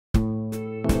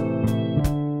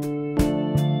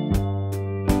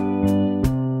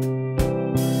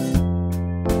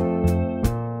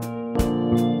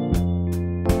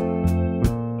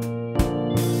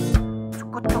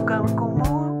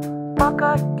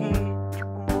5,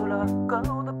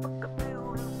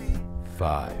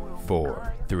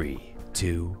 4, 3,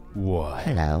 2, 1.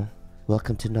 Hello,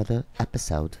 welcome to another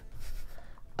episode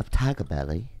of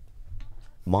TigerBelly.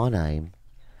 My name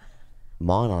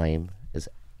is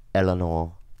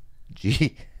Eleanor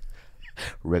G.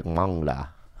 Rigmongla.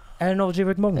 Eleanor G.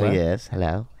 Rigmongla? Yes,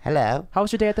 hello. How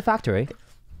was your day at the factory?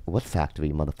 What factory,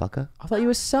 motherfucker? I thought you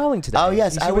were sewing today. Oh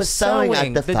yes, I was sewing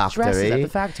at the dresses factory. at the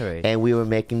factory. And we were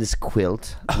making this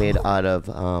quilt made out of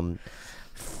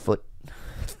foot.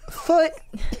 Foot?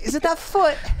 Is it that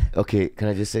foot? Okay, can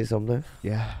I just say something?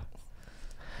 Yeah.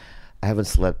 I haven't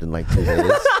slept in like 2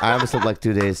 days. I haven't slept like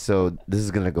 2 days, so this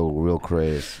is gonna go real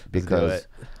crazy because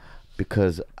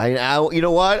I you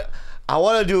know what? I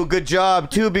want to do a good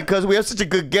job too because we have such a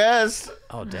good guest.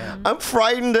 Oh damn! I'm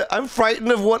frightened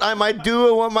of what I might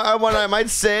do and what I might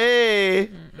say.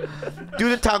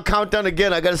 Do the countdown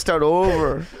again. I gotta start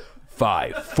over.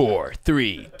 5, 4,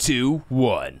 3, 2,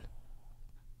 1.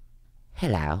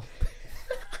 Hello.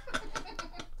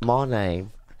 My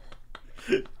name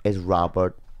is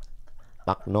Robert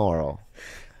McNorrell.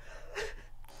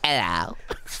 Hello.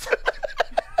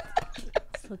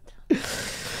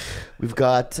 We've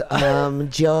got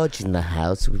George in the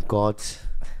house. We've got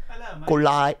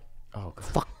Khalyla. Oh, God.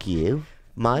 Fuck you,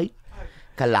 mate.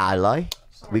 Khalyla.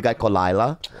 We got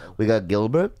Khalyla. We got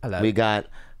Gilbert. Hello. We got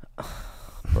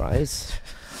Bryce.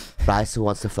 Bryce who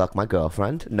wants to fuck my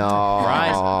girlfriend. No.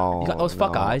 Bryce, you got those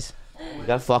fuck no. eyes. You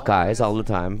got fuck eyes all the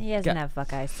time. He doesn't have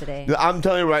fuck eyes today. I'm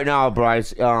telling you right now,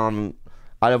 Bryce.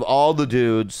 Out of all the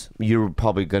dudes, you're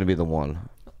probably gonna be the one.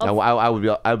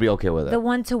 I'd be okay with it. The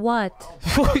one to what?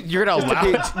 You're not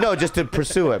allowed. No, just to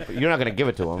pursue it. But you're not gonna give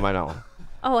it to him. I know.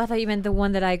 Oh, I thought you meant the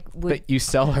one that I would. But you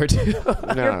sell her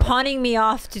to. No. You're pawning me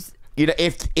off to. You know,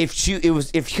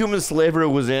 if human slavery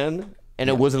was in and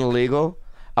it wasn't illegal,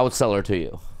 I would sell her to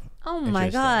you Oh my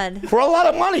god. for a lot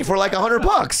of money, for like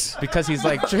 $100. Because he's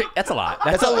like, that's a lot.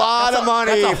 That's a lot of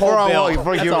money That's a for whole bill. a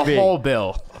That's human a being. whole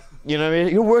bill. You know what I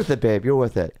mean? You're worth it, babe. You're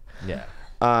worth it. Yeah.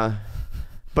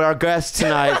 But our guest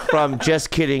tonight from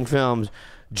Just Kidding Films,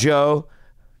 Joe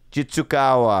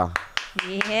Jitsukawa.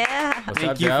 Yeah. What's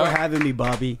Thank up, you Joe? for having me,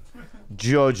 Bobby.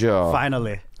 Jojo.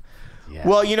 Finally. Yeah.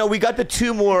 Well, you know, we got the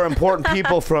two more important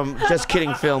people from Just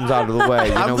Kidding Films out of the way.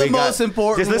 You know, I'm the we got, most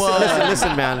important just one.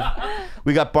 listen, man.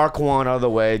 We got Barkwan out of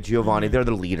the way, Giovanni. They're the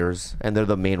leaders, and they're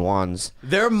the main ones.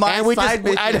 They're my And we side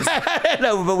just, bitches. I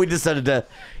know, but we decided to,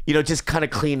 you know, just kind of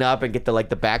clean up and get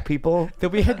the back people, Then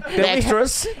we had the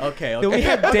extras. Okay, Then we okay.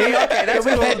 had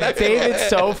David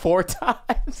So 4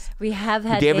 times. We have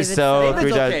had David So, David's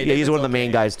 3 times. okay, Yeah, he's David's one of the main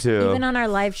okay. guys too. Even on our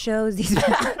live shows, he's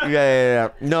Yeah.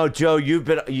 No, Joe, you've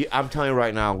been. I'm telling you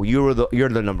right now, you're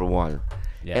the number one.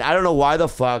 Yeah. And I don't know why the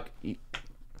fuck.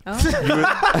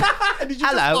 Did you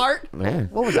Hello. just fart? Man.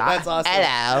 What was that? That's awesome.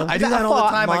 Hello. I do that all the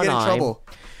time. I get in Mine. trouble.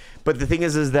 But the thing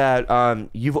is that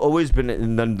you've always been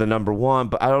in the number one.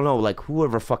 But I don't know, like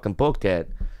whoever fucking booked it,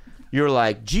 you're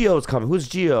like, Gio's coming. Who's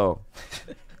Gio?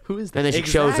 Who is that? And then she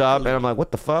shows up, and I'm like,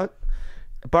 what the fuck?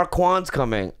 Barkwan's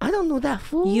coming. I don't know that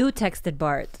fool. You texted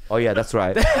Bart. Oh yeah, that's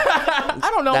right. I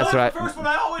don't know. That's right. First one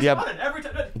I always Yeah, wanted every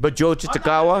time. But Joe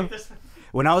Jitsukawa.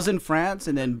 When I was in France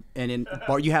and then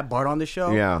Bart, you had Bart on the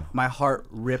show. Yeah. My heart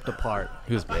ripped apart.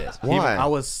 He was pissed. Why? I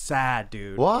was sad,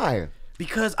 dude. Why?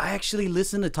 Because I actually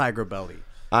listened to TigerBelly.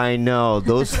 I know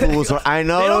those fools are. I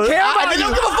know. They don't care about They you.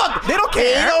 don't give a fuck. They don't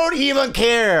They care. don't even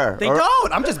care. They Or-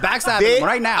 don't. I'm just backstabbing them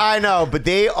right now. I know, but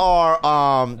they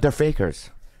are. They're fakers,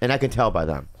 and I can tell by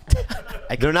them.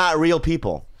 They're not real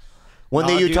people. When Oh,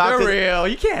 you dude, talk they're to. real.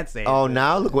 You can't say. Oh, it.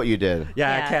 now look what you did.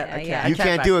 Yeah, Yeah, I can't. I yeah. can't. You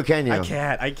can't do it, can you? I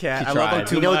can't. I can't. She I love them tried.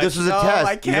 too You know, much. this was a No, test.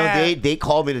 I You know, can't. they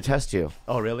called me to test you.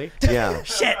 Oh, really? Yeah.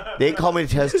 Shit. They called me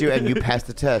to test you, and you passed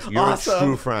the test. You're Awesome. a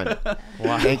true friend.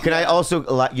 And can I also,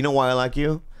 you know why I like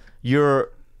you? You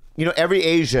know, every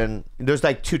Asian, there's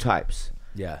like 2 types.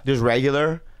 Yeah. There's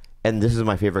regular, and this is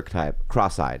my favorite type,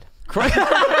 cross-eyed.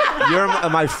 You're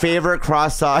my favorite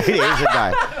cross-eyed Asian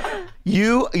guy.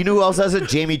 You know who else has it?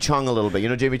 Jamie Chung a little bit. You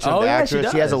know Jamie Chung, Oh, the yeah, she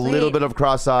actress? She has a does. little Wait. bit of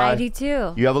cross-eye. I do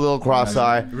too. You have a little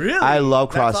cross-eye. Really? I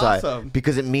love That's cross-eye awesome.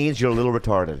 because it means you're a little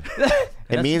retarded.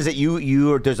 It means that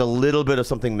there's a little bit of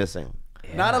something missing.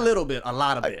 Not a little bit. A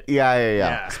lot of it.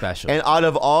 Yeah. Special. And out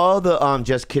of all the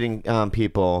Just Kidding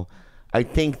people, I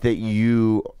think that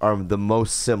you are the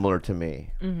most similar to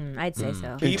me. I'd say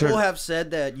so. People have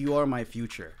said that you are my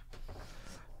future.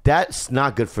 That's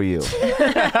not good for you.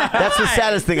 That's the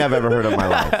saddest thing I've ever heard in my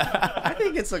life. I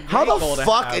think it's a great How goal the to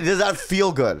fuck have. does that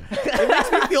feel good? It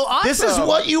makes me feel awesome. This is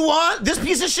what you want? This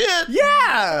piece of shit?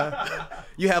 Yeah.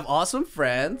 You have awesome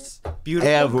friends.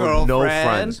 Beautiful girlfriend. No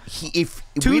friends.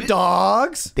 Two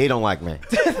dogs. They don't like me.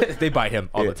 They bite him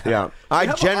all the time. Yeah. I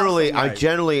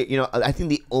generally, you know, I think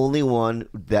the only one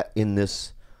that in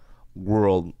this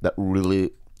world that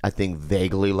really, I think,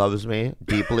 vaguely loves me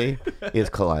deeply is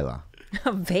Khalyla.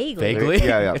 Vaguely.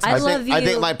 Yeah. I love you. I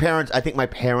think my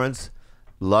parents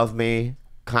love me,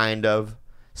 kind of.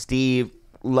 Steve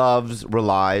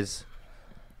relies.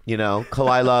 You know,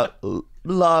 Khalyla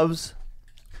loves.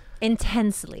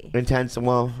 Intensely.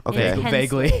 Well, okay.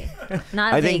 Vaguely.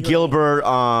 Not I think vaguely.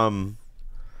 Gilbert,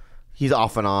 he's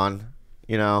off and on.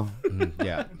 You know.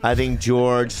 Yeah. I think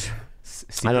George.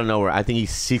 I don't know where. I think he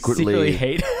secretly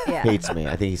Yeah. hates me.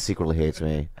 I think he secretly hates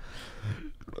me.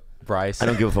 Bryce. I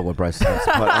don't give a fuck what Bryce thinks.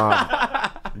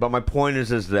 But my point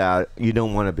is that you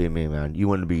don't want to be me, man. You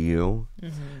want to be you,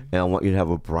 and I want you to have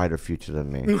a brighter future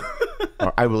than me.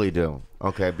 Or I really do.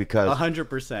 Okay, because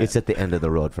 100%. it's at the end of the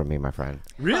road for me, my friend.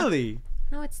 Really?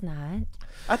 No, it's not.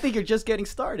 I think you're just getting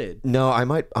started. No, I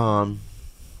might.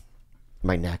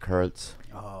 My neck hurts.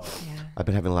 Oh. Yeah. I've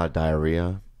been having a lot of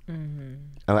diarrhea.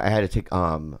 I had to take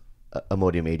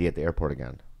Imodium 80 at the airport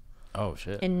again. Oh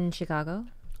shit. In Chicago?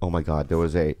 Oh my God, there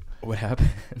was What happened?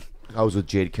 I was with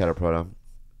Jade Caterpillar,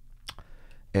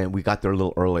 and we got there a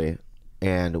little early,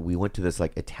 and we went to this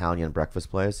like Italian breakfast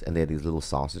place, and they had these little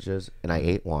sausages, and I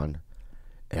ate one,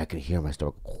 and I could hear my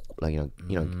stomach, like you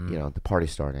know, the party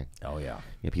starting. Oh yeah.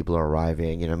 You know, people are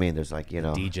arriving. You know what I mean? There's like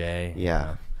DJ.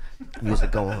 yeah,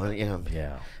 music going. You know,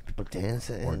 Yeah. people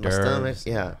dancing. Hors In my stomach, d'oeuvres.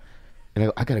 yeah.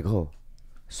 And I gotta go,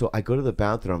 so I go to the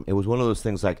bathroom. It was one of those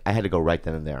things like I had to go right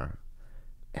then and there,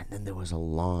 and then there was a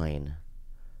line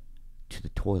to the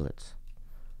toilets,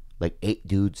 like 8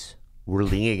 dudes were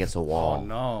leaning against a wall. Oh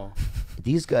no.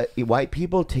 These guys, white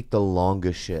people, take the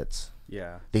longest shits.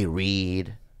 Yeah. They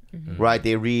read, right?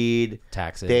 They read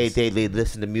Taxes. They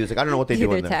listen to music. I don't know what they do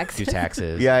Either in there. tax. Do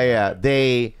taxes. Yeah.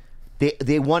 They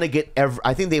want to get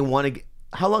I think they want to get.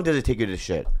 How long does it take you to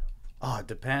shit? Oh, it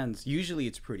depends. Usually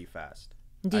it's pretty fast.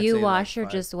 Do I'd you say, wash like, or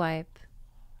just wipe?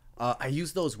 I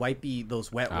use those wet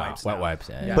wipes. Wet now. wipes.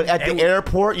 Yeah. But at the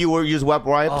airport, you will use wet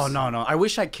wipes. Oh no. I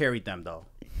wish I carried them though.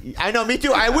 I know, me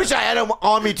too. I wish I had them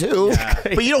on me too. Yeah.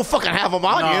 But you don't fucking have them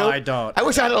on No, you. I don't. I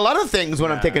wish I had a lot of things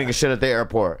when I'm taking a shit at the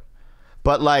airport.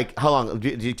 But like, how long?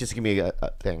 Just give me a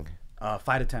thing. 5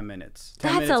 to 10 minutes.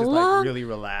 10 That's minutes a is long like really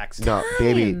relaxed. No,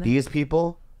 baby, Time. these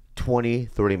people, 20,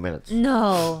 30 minutes.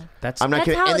 No. That's. I'm not That's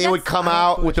kidding. how- And they would that's- come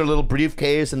out with their little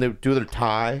briefcase and they do their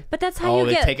tie. But that's how Oh, you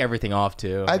they get. take everything off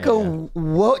too. I go,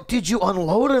 what did you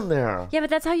unload in there? Yeah, but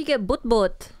that's how you get boot.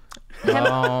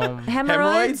 Hemorrhoids?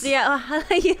 Hemorrhoids? Yeah.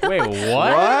 You know, Wait, what?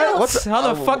 What? What's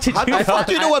How the fuck did How you the fuck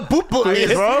do you know what boot boot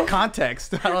is, bro?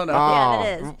 Context. I don't know. Yeah,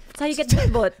 it is. That's how you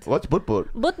get boot. What's boot boot?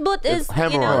 Boot is, you know,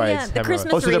 hemorrhoids. yeah, the Hemorrhoids.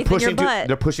 Christmas Oh, so wreath in your butt.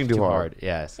 they're pushing too hard.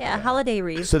 Yes. Yeah, holiday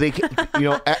wreath. So they,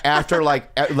 after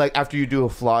after you do a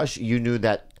flush, you knew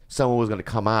that someone was gonna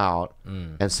come out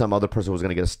and some other person was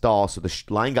gonna get a stall, so the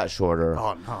line got shorter.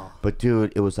 Oh no. But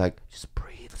dude, it was like just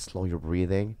breathe, slow your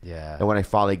breathing. Yeah. And when I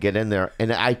finally get in there,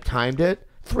 and I timed it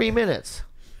 3 minutes.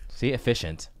 See,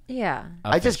 efficient. Yeah.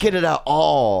 I just get it out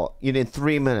all in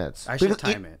 3 minutes. I should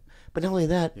Because time it. But not only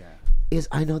that, Yeah. is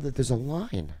I know that there's a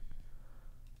line.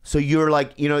 So you're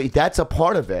like, that's a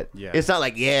part of it. Yeah. It's not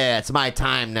like, yeah, it's my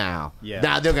time now. Yeah.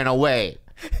 Now they're gonna wait.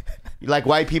 Like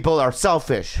white people are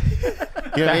selfish.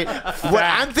 You know what I mean? What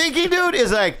I'm thinking, dude,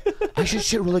 is like, I should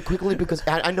shit really quickly because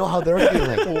I know how they're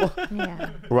feeling. Yeah.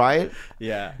 Right?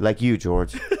 Yeah. Like you,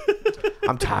 George.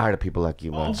 I'm tired of people like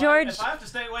you, man. George, If I have to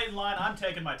stay wait in line, I'm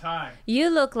taking my time. you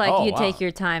look like Oh, you wow. take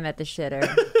your time at the shitter.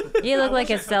 You look I like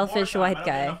wish a I took more selfish time. I white don't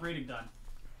get guy. enough reading done.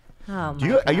 Oh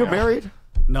my Are you married?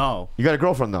 No. You got a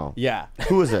girlfriend though? Yeah.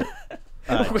 Who is it?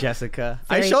 Jessica.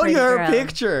 I Very showed pretty you her girl.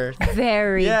 picture.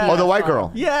 Very Yeah. beautiful. Oh, the white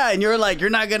girl. Yeah, and you're like, you're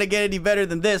not gonna get any better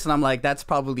than this, and I'm like, that's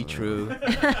probably true,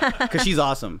 because she's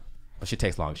awesome. Well, she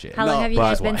takes long shit. How long No, have you but-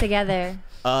 guys been together?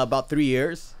 About 3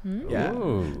 years. Yeah.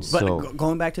 Ooh. But So-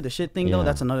 going back to the shit thing though, Yeah.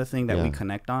 that's another thing that we Yeah.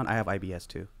 connect on. I have IBS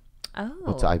too. Oh.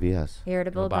 What's IBS?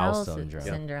 Irritable Bowel bowel syndrome.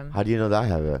 syndrome. How do you know that I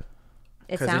have it?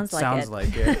 It 'Cause sounds like sounds it.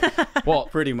 like it. Well,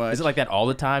 Pretty much. Is it like that all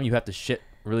the time? You have to shit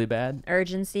really bad?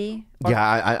 Urgency.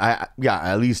 Yeah, yeah,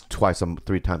 at least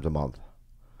 3 times a month.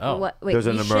 Oh, What? Wait, There's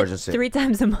an you shit emergency. 3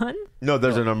 times a month? No,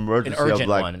 there's an an emergency urgent of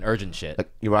like, one, an urgent shit.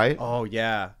 like, you right? Oh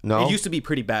yeah. No? It used to be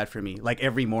pretty bad for me. Like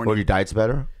every morning. Or your diet's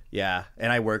better? Yeah,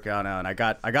 and I work out now, and I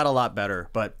got a lot better,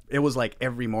 but it was like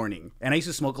every morning. And I used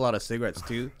to smoke a lot of cigarettes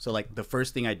too. So like the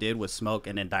first thing I did was smoke,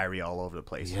 and then diarrhea all over the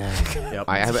place. Yeah.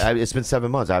 Yep. It's been 7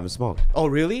 months. I haven't smoked. Oh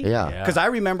really? Yeah. Yeah. Because I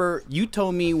remember you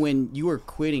told me when you were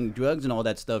quitting drugs and all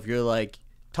that stuff, you're like,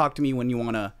 talk to me when you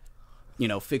wanna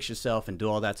fix yourself and do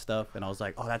all that stuff. And I was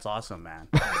like, oh, that's awesome, man.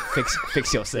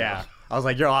 Fix yourself. Yeah. I was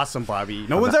like, you're awesome, Bobby.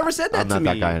 No one's ever said that I'm to not me.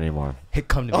 that guy anymore. Hey,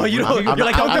 come to me. Oh, you're like, I'm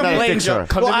don't not a complain, fixer.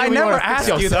 Joe. Well, I never asked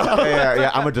you, though.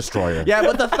 Yeah, I'm a destroyer. Yeah,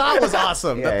 but the thought was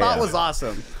awesome. The Yeah, thought yeah. was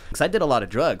awesome. Because I did a lot of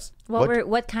drugs.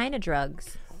 What kind of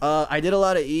drugs? I did a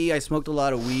lot of E. I smoked a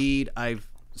lot of weed. I've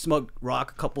smoked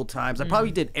rock a couple times. I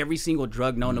probably did every single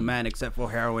drug known to man except for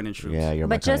heroin and shrooms. Yeah, you're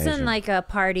my But just kinda in Asian. like a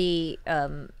party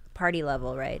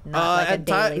level, right? Not like a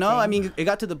daily no, thing. I mean it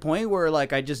got to the point where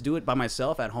like I just do it by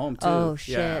myself at home too. Oh,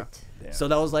 Yeah. shit. So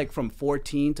that was like from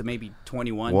 14 to maybe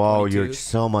 21. Whoa, 22. you're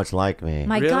so much like me.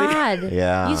 My Really? God.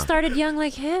 Yeah. You started young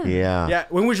like him. Yeah. Yeah.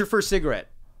 When was your first cigarette?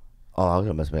 Oh, I was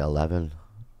gonna must be 11,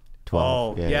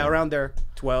 12. Oh, yeah, around there,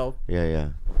 12. Yeah.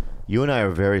 You and I are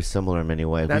very similar in many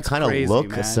ways. That's we kind of crazy, look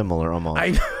man. similar almost. I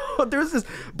know. There's this.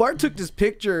 Bart took this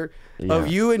picture Yeah. of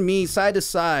you and me side to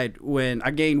side when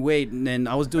I gained weight, and then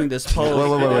I was doing this pose.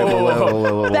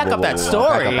 Wait. Back up that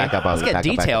story. Back up. Let's get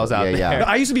details out there.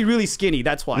 I used to be really skinny.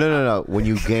 That's why. No. When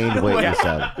you gained weight, you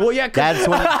said. Well, yeah. 'Cause- That's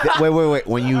when. Wait.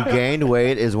 When you gained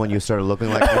weight is when you started looking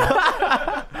like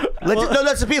me. No,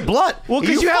 let's be blunt. Well,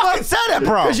 you fucking said it,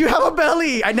 bro. Because you have a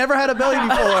belly. I never had a belly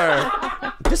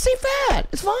before. Just say fat.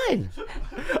 It's fine.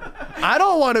 I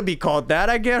don't want to be called that.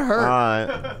 I get hurt. All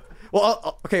right.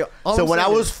 Well, okay. all So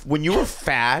I'm saying when you were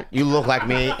fat, you looked like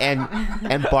me,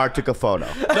 and Bart took a photo.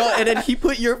 no, and then he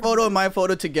put your photo and my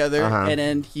photo together, Uh-huh. and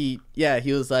then he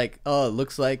was like, "Oh, it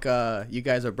looks like you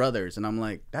guys are brothers," and I'm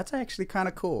like, "That's actually kind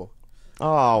of cool."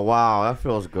 Oh wow, that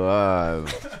feels good.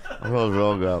 That feels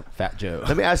real good. Fat Joe.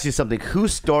 Let me ask you something. Who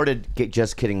started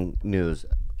Just Kidding News?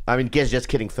 I mean, Just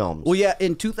Kidding Films. Well, yeah,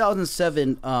 in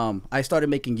 2007, I started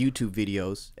making YouTube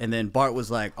videos, and then Bart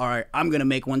was like, "All right, I'm gonna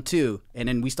make one too," and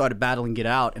then we started battling it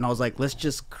out, and I was like, "Let's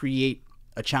just create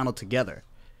a channel together."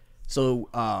 So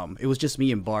it was just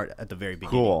me and Bart at the very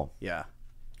beginning. Cool. Yeah.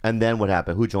 And then what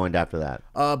happened? Who joined after that?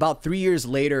 About 3 years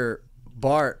later,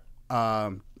 Bart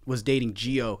was dating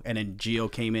Gio, and then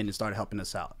Gio came in and started helping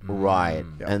us out. Right.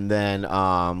 And then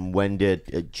when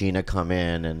did Gina come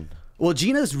in? And Well,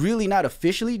 Gina's really not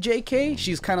officially JK.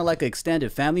 She's kind of like an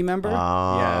extended family member.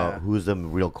 Yeah. who's the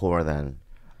real core then?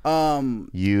 Um,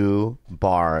 You,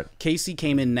 Bart. Casey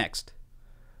came in next.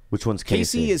 Which one's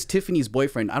Casey? Casey is Tiffany's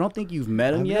boyfriend. I don't think you've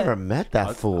met him I've yet. never met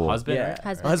that fool. Husband, Yeah.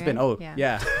 right? Husband, right? Oh, Yeah.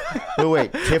 yeah.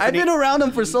 Wait, Tiffany. I've been around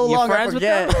him for so You long. I friends with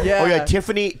forget. them? Yeah. Oh yeah,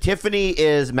 Tiffany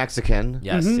is Mexican.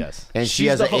 Yes, yes. And she She's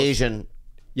has the an host. Asian.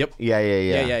 Yep.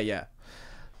 Yeah. Yeah.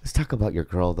 Let's talk about your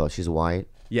girl though. She's white.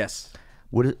 Yes.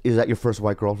 What is that? Your first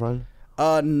white girlfriend?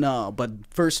 No, but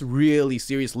first really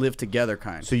serious live together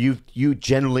kind. So you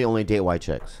generally only date white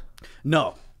chicks.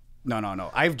 No.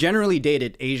 I've generally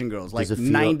dated Asian girls, like Does it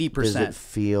feel- 90%. Does it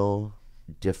feel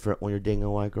different when you're dating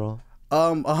a white girl?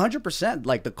 100%.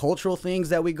 Like the cultural things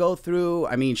that we go through.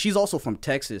 I mean, she's also from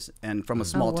Texas and from a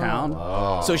small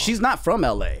town, so she's not from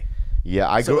LA. Yeah,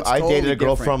 I So it's dated totally a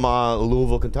girl different. from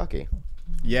Louisville, Kentucky.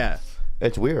 Yeah,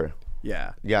 It's weird.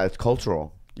 yeah, Yeah, it's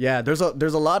cultural. yeah. There's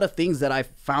a lot of things that I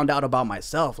found out about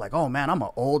myself. Like, oh man, I'm an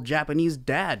old Japanese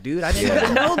dad, dude. I didn't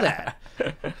even know that.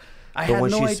 I had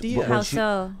when no she's- idea. but when How she-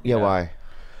 so? Yeah, why?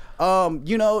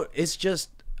 It's just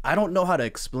I don't know how to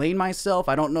explain myself.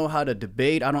 I don't know how to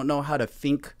debate. I don't know how to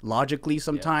think logically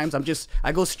sometimes.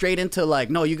 I go straight into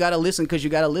like, no, you got to listen because you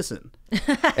got to listen.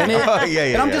 And,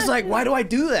 and I'm just like, why do I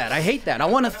do that? I hate that. I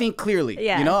want to think clearly.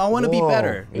 Yeah. You know, I want to be Whoa.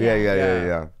 better.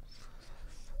 Yeah.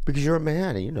 Because you're a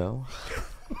man, you know.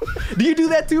 Do you do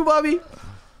that too, Bobby?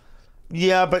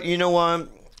 Yeah, but you know what?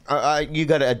 You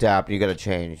got to adapt. You got to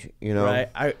change. You know.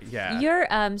 Right. You're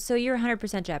so you're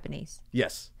 100% Japanese,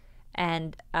 Yes.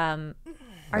 and are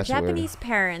That's Japanese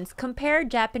parents compare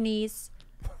Japanese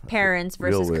parents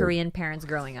Real versus weird. Korean parents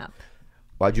growing up?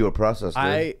 Why'd you oppress us,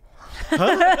 dude?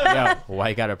 Yeah, why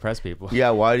you gotta oppress people?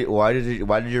 Yeah, why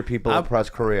did your people oppress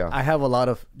Korea? I have a lot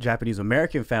of Japanese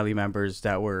American family members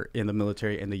that were in the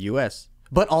military in the U.S.,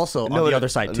 but also on the other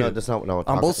side too. No, that's not what I'm on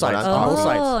talking both sides. about. On both Oh,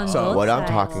 sides. on So both What I'm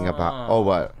sides. talking about. Oh,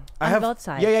 what? I On have both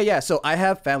sides. Yeah. So I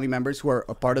have family members who are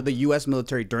a part of the U.S.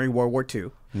 military during World War II.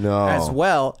 No. As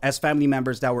well as family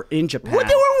members that were in Japan. What?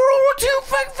 There were World War II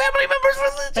family members.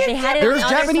 But they had it There on was the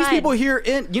other Japanese side. people here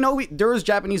in, there was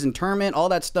Japanese internment, all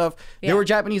that stuff. Yeah. There were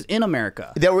Japanese in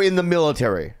America. They were in the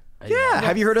military. Yeah.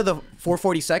 Have you heard of the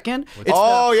 442nd? It's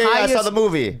Oh, the yeah, I saw highest the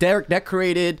movie.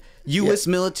 Decorated U.S.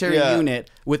 military Yeah. unit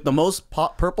with the most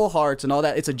purple hearts and all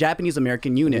that. It's a Japanese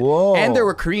American unit. Whoa. And there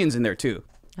were Koreans in there too.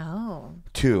 Oh,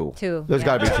 Two. There's yeah.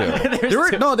 got to be two.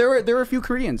 There were a few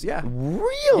Koreans. Yeah.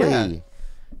 Really? Yeah.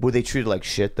 Were they treated like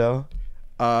shit though?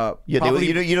 Yeah, probably,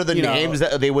 you know the names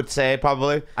that they would say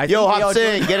probably. I Yo, think we Hop all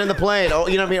Sing, do- get in the plane. Or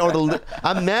you know what I mean? Or the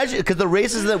imagine because the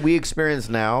races that we experience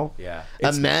now. Yeah.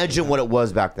 Imagine what it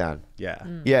was back then. Yeah.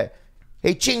 Yeah.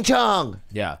 Hey, Ching Chong.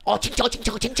 Yeah. Oh, Ching Chong, Ching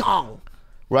Chong, Ching Chong.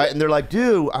 Right, and they're like,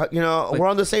 dude, we're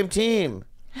on the same team.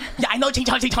 Yeah, I know. It's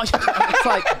like,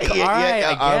 all right,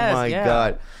 I guess. Oh my yeah.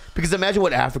 god. Because imagine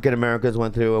what African Americans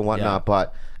went through and whatnot, Yeah.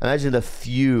 but imagine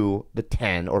the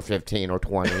 10 or 15 or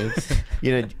 20,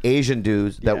 Asian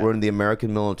dudes that Yeah. were in the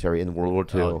American military in World War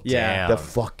II. Oh, Yeah. damn. The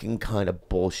fucking kind of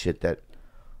bullshit that.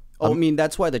 I mean,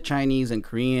 that's why the Chinese and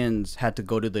Koreans had to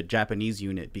go to the Japanese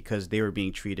unit because they were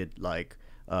being treated like,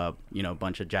 a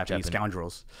bunch of Japanese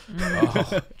scoundrels.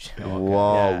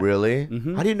 Whoa, Yeah. really?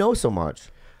 Mm-hmm. How do you know so much?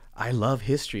 I love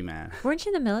history, man. Weren't you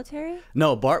in the military?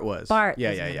 No, Bart was. Bart Yeah,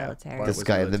 was yeah, in the yeah. military. Bart This was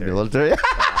guy in the military?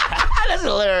 That's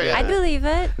hilarious. I believe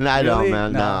it. No, I don't, Really?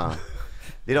 man. No. No.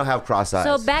 They don't have cross eyes.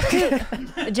 So back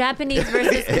to Japanese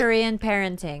versus Korean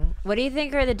parenting. What do you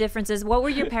think are the differences? What were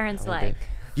your parents like?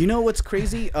 You know what's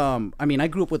crazy? I mean, I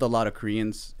grew up with a lot of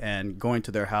Koreans and going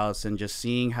to their house and just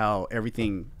seeing how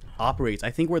everything operates.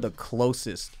 I think we're the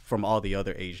closest from all the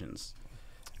other Asians.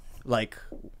 Like,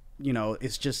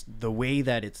 it's just the way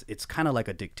that it's kind of like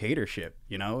a dictatorship,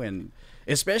 and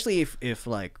especially if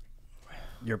like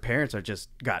your parents are just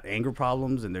got anger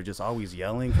problems and they're just always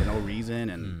yelling for no reason,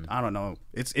 and I don't know,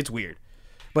 it's weird.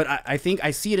 But I think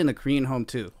I see it in the Korean home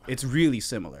too. It's really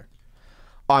similar.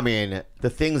 I mean, the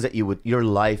things that your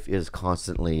life is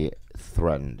constantly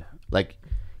threatened. Like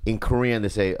in Korean, they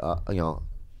say,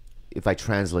 if I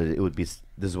translate it, it would be,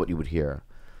 this is what you would hear.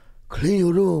 Clean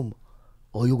your room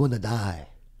or you're going to die.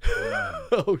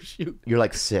 Oh, shoot. You're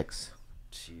like 6.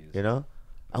 Jeez.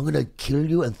 I'm going to kill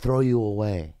you and throw you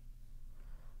away.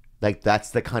 Like that's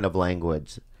the kind of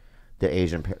language the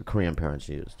Korean parents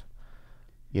used.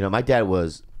 My dad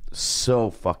was so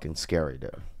fucking scary,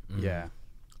 dude. Yeah.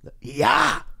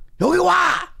 Yeah, 여기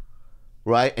와!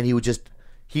 Right? And he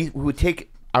would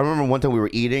take, I remember one time we were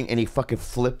eating and he fucking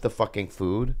flipped the fucking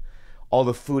food. All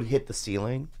the food hit the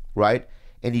ceiling, right?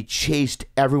 And he chased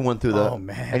everyone through Oh,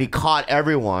 man. and he caught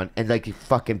everyone and like he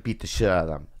fucking beat the shit out of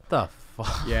them. The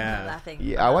fuck? Yeah. Laughing.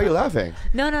 Yeah, why are you laughing?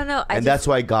 No. And that's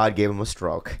why God gave him a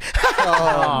stroke.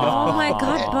 Oh my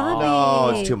God, Bobby.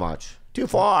 No, it's too much. Too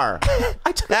far.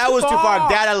 That was too far.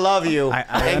 Dad, I love you.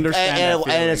 I understand that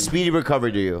and a feeling. speedy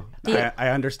recovery to you. I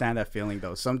understand that feeling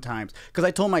though sometimes because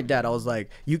I told my dad, I was like,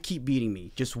 you keep beating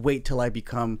me, just wait till I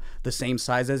become the same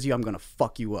size as you, I'm gonna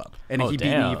fuck you up. And Oh, he beat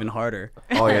damn. me even harder.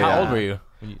 Oh yeah. How yeah. old were you?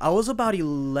 I was about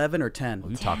 11 or 10.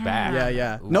 You talk back.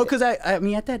 Yeah. No, because I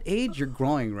mean, at that age, you're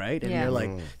growing, right? And Yeah. you're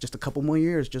like, just a couple more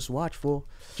years, just watch, fool.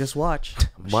 Just watch.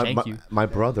 Shank you. My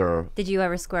brother. Did you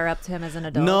ever square up to him as an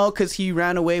adult? No, because he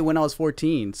ran away when I was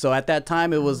 14. So at that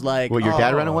time, it was like, Well, your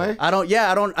dad ran away?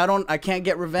 I can't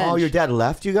get revenge. Oh, your dad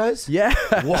left you guys? Yeah.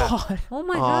 What? Oh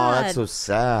my Oh, God. that's so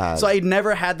sad. So I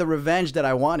never had the revenge that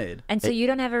I wanted. And so you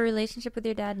don't have a relationship with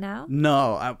your dad now?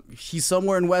 No, he's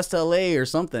somewhere in West LA or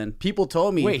something. People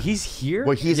told me. Wait, he's here?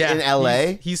 Well, he's Yeah, in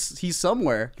LA. He's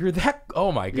somewhere. You're that?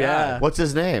 Oh my god. Yeah. What's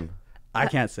his name? I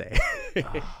can't say.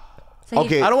 So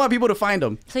Okay. He, I don't want people to find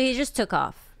him. so he just took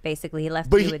off, basically. He left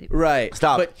But you he- with... Right.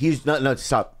 Stop. But He's no.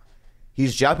 Stop.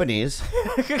 He's Japanese.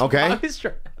 Okay. I was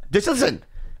trying- Just listen.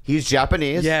 He's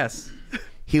Japanese. yes.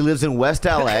 He lives in West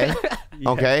LA.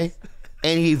 Okay.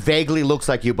 And he vaguely looks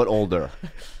like you, but older.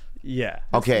 Yeah.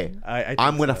 Okay. I think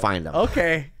I'm gonna so. find him.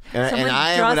 Okay. And Someone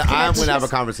I'm draw gonna have a sketches.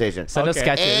 conversation. Send us Okay.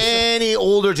 sketches. Any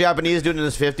older Japanese dude in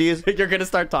his 50s? You're gonna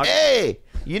start talking. Hey,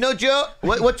 Joe?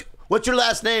 What's your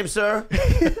last name, sir?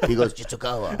 He goes,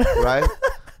 Jitsukawa, right?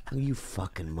 You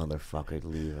fucking motherfucker,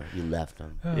 leaver. You left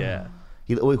him. Yeah.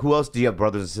 Who else? Do you have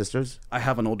brothers and sisters? I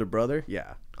have an older brother.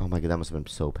 Yeah. Oh my god, that must have been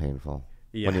so painful.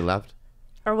 Yeah. When he left?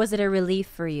 Or was it a relief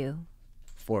for you?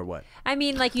 For what? I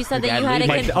mean, like you said that dad you had a...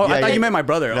 leaving? Oh, Yeah, I thought yeah. you meant my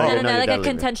brother. No, Oh. yeah, no, your like dad a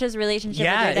leaving. contentious relationship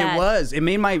Yeah, with your dad. it was. It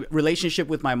made my relationship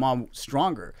with my mom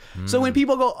stronger. So when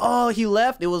people go, "Oh, he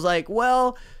left," it was like,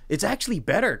 well, it's actually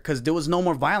better because there was no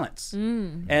more violence.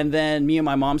 And then me and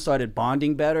my mom started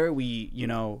bonding better. We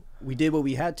did what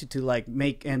we had to like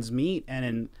make ends meet, and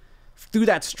then through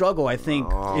that struggle, I think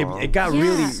it got Yeah.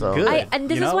 really So- good. And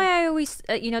this you is know? why I always,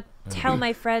 tell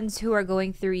my friends who are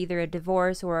going through either a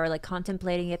divorce or like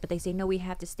contemplating it, but they say, no, we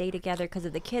have to stay together because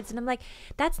of the kids. And I'm like,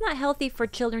 that's not healthy for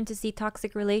children to see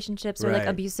toxic relationships or like Right.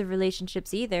 abusive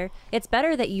relationships either. It's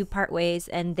better that you part ways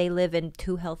and they live in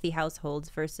 2 healthy households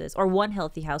versus, or 1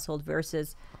 healthy household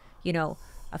versus,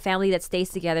 a family that stays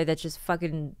together that's just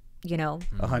fucking,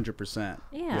 100%.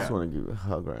 yeah. I just want to give you a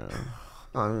hug right now.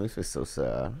 Oh, it makes me so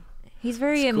sad. He's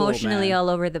very It's cool, emotionally man. all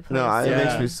over the place. No, it Yeah.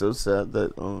 makes me so sad that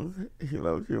he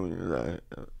loved you when you died.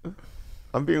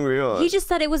 I'm being real. He just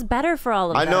said it was better for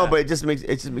all of I them. know, but it just makes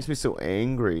me so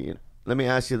angry. Let me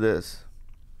ask you this: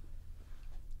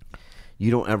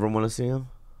 you don't ever want to see him?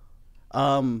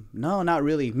 No, not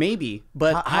really. Maybe,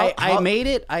 but How- I made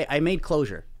it. I made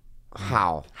closure.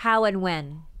 How? How and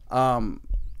when?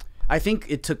 I think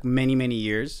it took many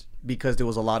years because there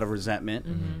was a lot of resentment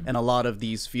and a lot of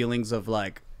these feelings of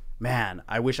like, man,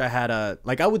 I wish I had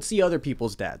I would see other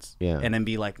people's dads and then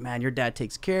be like, man, your dad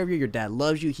takes care of you. Your dad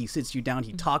loves you. He sits you down.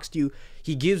 He talks to you.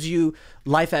 He gives you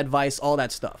life advice, all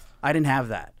that stuff. I didn't have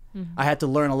that. I had to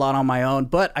learn a lot on my own,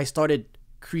 but I started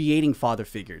creating father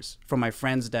figures from my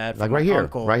friend's dad, from Like my right here,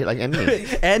 uncle, right? Like and me.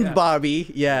 and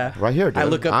Bobby. Yeah. Right here, dude. I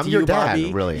look up I'm to your you, dad,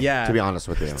 Bobby. really. Yeah. To be honest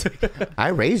with you, I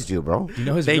raised you, bro. You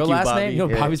know his Thank real you, last Bobby. name? You know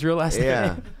Yeah. Bobby's real last Yeah.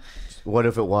 name? What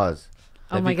if it was?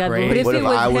 Oh That'd my be God! crazy. What if What it if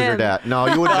was I was your him? dad? No,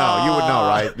 you would know. You would know,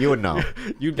 right? You would know.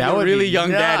 You'd be That a would really be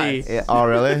young nuts. daddy. Yeah. Oh,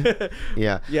 really?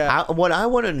 Yeah. Yeah. What I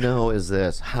want to know is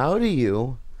this: how do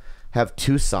you have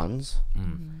two sons,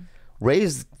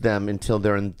 raise them until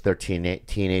they're in their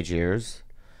teenage years,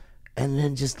 and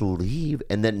then just leave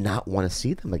and then not want to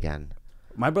see them again?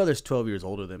 My brother's 12 years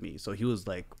older than me, so he was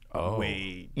like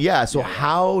way. Yeah. So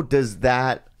how does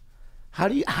that? How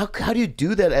do you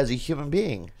do that as a human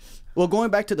being? Well,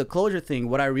 going back to the closure thing,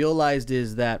 what I realized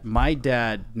is that my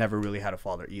dad never really had a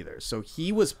father either. So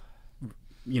he was,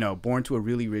 born to a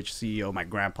really rich CEO, my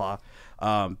grandpa,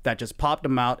 that just popped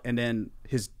him out, and then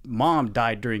his mom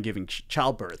died during giving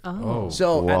childbirth. Oh.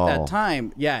 So Whoa. at that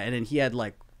time, and then he had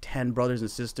like 10 brothers and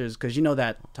sisters, because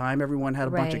that time everyone had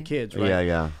a bunch of Right. kids, right?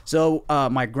 Yeah. So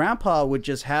my grandpa would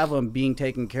just have him being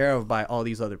taken care of by all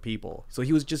these other people. So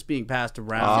he was just being passed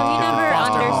around. So he different never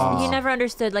foster homes. he never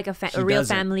understood like a He real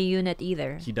doesn't. family unit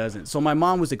either. He doesn't. So my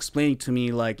mom was explaining to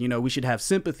me like, we should have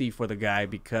sympathy for the guy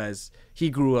because he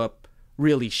grew up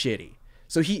really shitty.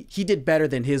 So he did better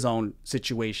than his own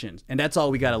situations, and that's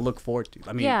all we got to look forward to.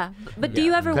 I mean, Yeah, but do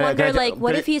you ever Can I- wonder can I- like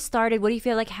what can if he started? What if he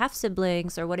had like half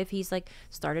siblings, or what if he's like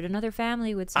started another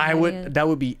family with? I Somebody would. That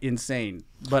would be insane.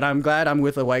 But I'm glad I'm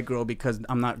with a white girl because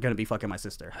I'm not gonna be fucking my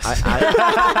sister.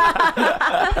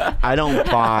 I don't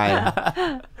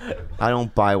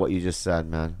buy what you just said,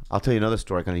 man. I'll tell you another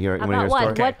story. Can I hear it? About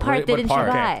what? Story? What part What didn't part?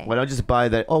 you Okay. buy? Why don't just buy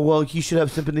that? Oh well, he should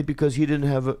have sympathy because he didn't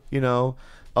have,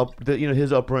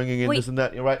 his upbringing and Wait. this and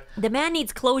that. You're right. The man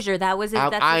needs closure. That was his.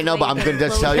 that's I his know, way but I'm to gonna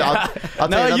just tell you. I'll tell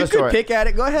No, you another you story. could pick at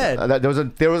it. Go ahead.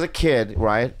 There was a kid,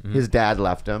 right? His dad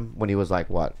left him when he was like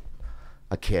what,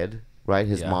 a kid, right?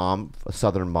 His mom, a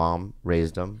Southern mom,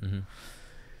 raised him,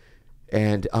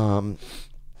 and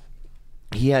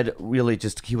he had really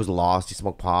he was lost. He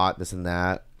smoked pot, this and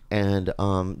that, and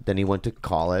then he went to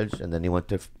college, and then he went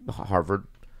to Harvard,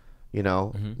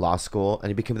 law school, and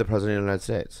he became the president of the United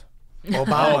States.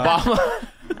 Obama.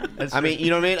 I mean,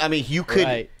 you know what I mean? I mean, you could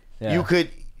Right. you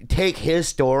could take his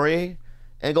story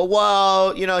and go,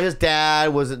 well, his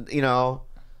dad was, he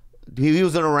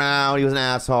wasn't around, he was an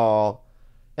asshole,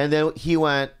 and then he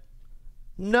went,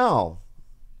 no,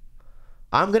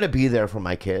 I'm gonna be there for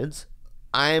my kids.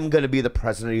 I am gonna be the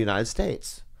president of the United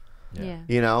States. Yeah.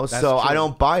 So I true.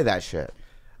 don't buy that shit.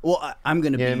 Well, I'm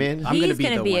gonna be. You know what I mean? I'm He's gonna be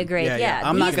gonna the be a one. great- yeah,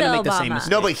 I'm not he's gonna the make the same Obama.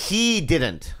 mistake. No, but he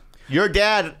didn't.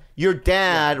 Your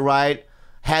dad, right,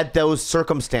 had those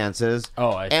circumstances.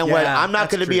 Oh, I see. and went, Yeah, I'm not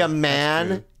that's going to be true. a That's man,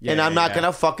 true. Yeah, and I'm not yeah. going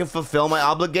to fucking fulfill my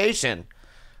obligation.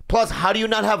 Plus, how do you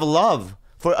not have love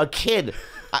for a kid?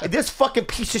 This fucking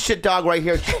piece of shit dog right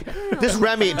here, this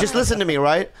Remy, just listen to me,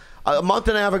 right? A month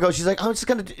and a half ago, she's like, we're just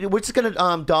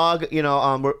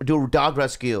gonna do dog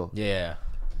rescue. Yeah.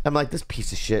 I'm like, this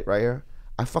piece of shit right here.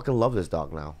 I fucking love this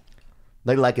dog now.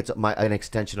 Like it's an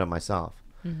extension of myself.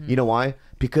 You know why?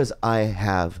 Because I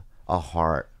have a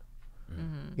heart.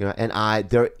 And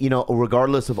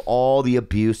regardless of all the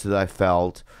abuse that I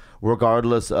felt,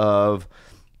 regardless of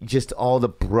just all the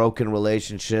broken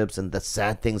relationships and the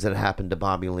sad things that happened to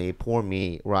Bobby Lee, poor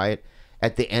me, right?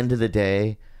 At the end of the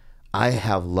day, I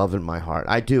have love in my heart.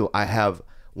 I do. I have.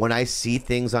 When I see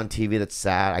things on TV that's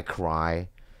sad, I cry.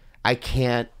 I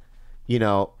can't,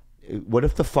 what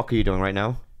if the fuck are you doing right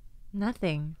now?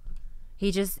 Nothing.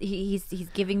 He's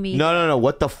giving me. No.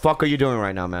 What the fuck are you doing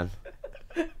right now, man?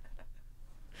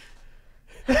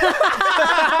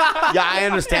 Yeah, I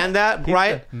understand that,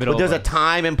 right? middle But there's of a us.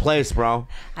 time and place, bro.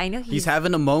 I know He's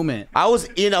having a moment. I was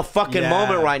in a fucking Yeah.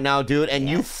 moment right now, dude, and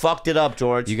you fucked it up,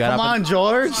 George. You got Come up. on,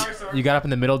 George. You got up in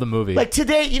the middle of the movie. Like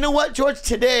today, you know what, George?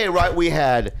 Today, right, we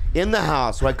had in the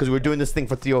house, right, because we were doing this thing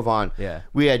for Theo Von. Yeah.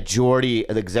 We had Jordy,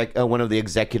 one of the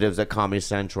executives at Comedy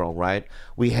Central, right?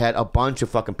 We had a bunch of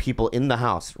fucking people in the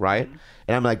house, right?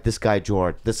 And I'm like, this guy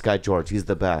George, he's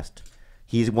the best.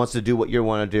 He wants to do what you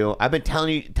want to do. I've been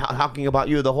telling you, talking about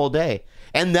you the whole day.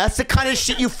 And that's the kind of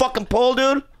shit you fucking pull,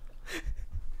 dude?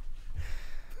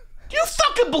 Do you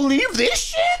fucking believe this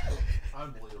shit?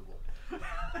 Unbelievable.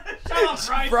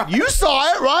 Shut up, Bryce. You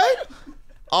saw it, right?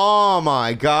 Oh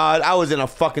my God. I was in a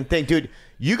fucking thing. Dude,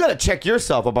 you got to check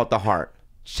yourself about the heart.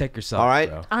 Check yourself. All right.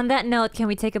 Bro. On that note, can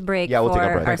we take a break? Yeah, we'll for take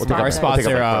a break. Our We'll take a Our break. sponsor?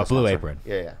 We'll take a sponsor, break for Blue sponsor. Apron.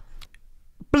 Yeah.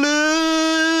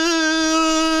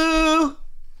 Blue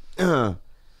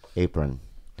Apron.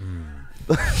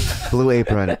 Blue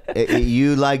Apron.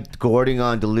 You like gorging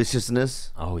on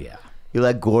deliciousness? Oh yeah, You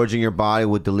like gorging your body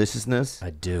with deliciousness? I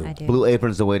do. I do. Blue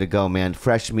Apron's the way to go, man.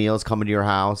 Fresh meals coming to your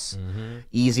house.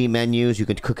 Easy menus. You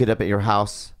can cook it up at your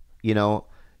house. You know,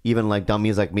 even like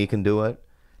dummies like me can do it.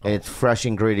 And it's fresh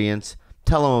ingredients.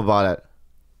 Tell them about it.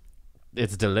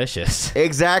 It's delicious.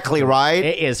 Exactly, right?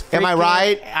 It is. Am I freaking-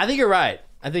 right? I think you're right.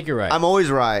 I think you're right. I'm always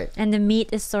right. And the meat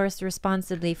is sourced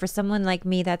responsibly. For someone like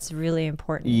me, that's really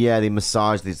important. Yeah, they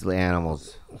massage these little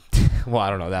animals. well,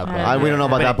 I don't know that part. don't We don't know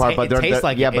about that part, but they're tastes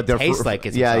like yeah, it but they're tastes like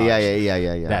it's yeah.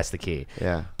 massaged. That's the key.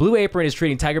 Yeah. Blue Apron is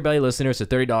treating TigerBelly listeners to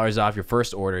 $30 off your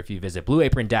first order if you visit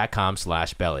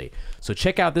blueapron.com/belly. So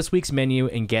check out this week's menu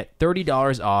and get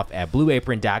 $30 off at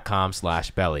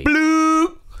blueapron.com/belly.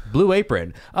 Blue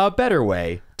Apron, a better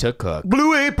way to cook.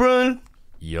 Blue Apron.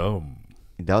 Yum.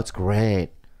 That's great.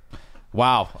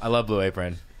 Wow, I love Blue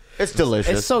Apron. It's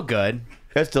delicious. It's so good.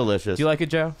 It's delicious. Do you like it,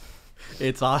 Joe?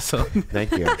 It's awesome.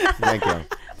 Thank you. Thank you.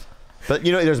 But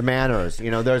you know, there's manners. You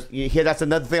know, here. That's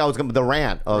another thing I was gonna. The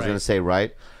rant I was Right. gonna say.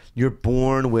 Right. You're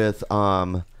born with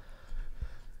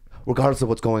regardless of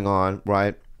what's going on.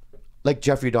 Right. Like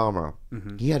Jeffrey Dahmer.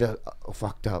 He had a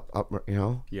fucked up. You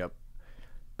know. Yep.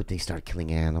 But they start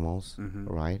killing animals.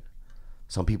 Right.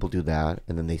 Some people do that,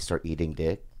 and then they start eating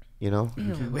dick. You know. Ew,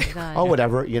 my God. Oh,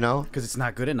 whatever. You know. Because it's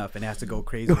not good enough and it has to go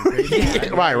crazy and crazy.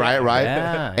 Right.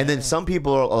 Yeah, And then some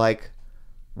people are like,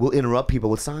 will interrupt people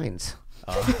with signs.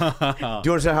 Do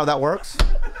you understand how that works?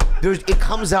 It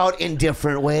comes out in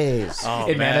different ways. Oh,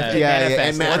 It man. manifests.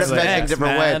 And manifests in next,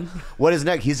 different man? ways. What is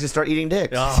next? He's gonna start eating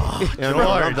dicks. Oh, You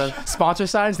know, something. Sponsor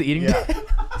signs, the eating dick.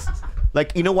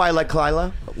 Like, you know why I like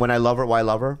Khalyla? When I love her, why I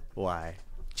love her? Why?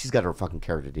 She's got her fucking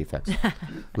character defects.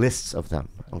 Lists of them,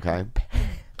 okay?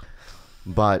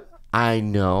 But I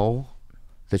know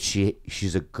that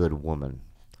she's a good woman.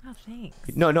 Oh, thanks.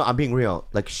 No, I'm being real.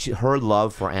 Like, her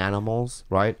love for animals,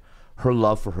 right? Her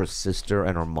love for her sister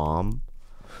and her mom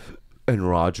and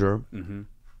Roger.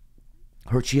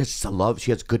 She has love.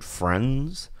 She has good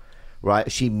friends,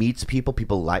 right? She meets people.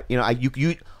 People like, you know,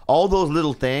 you all those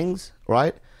little things,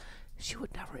 right? She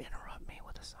would never interrupt me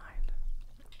with a sign.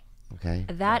 Okay.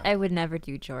 That I would never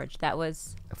do, George. That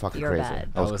was Fucking your crazy.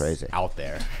 bad. That was crazy. Out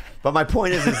there. But my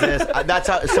point is this. That's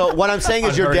how. So what I'm saying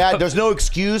is, your dad. There's no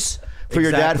excuse for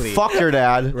your dad. Exactly. Fuck your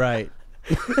dad. Right.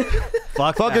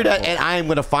 Fuck Fuck your dad, that. and I am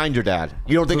gonna find your dad.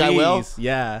 You don't think I will? Please,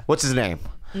 yeah. What's his name?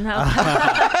 No.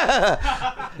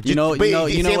 You know, But you know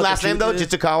same what the last name though, truth is?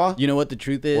 Jitsukawa. You know what the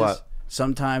truth is? What?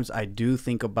 Sometimes I do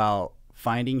think about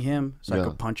finding him so I Yeah.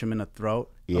 could punch him in the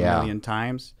throat Yeah. a million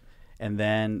times and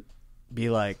then be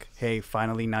like, hey,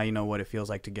 finally now you know what it feels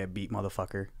like to get beat,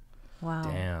 motherfucker. Wow.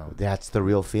 Damn. That's the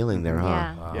real feeling there, huh?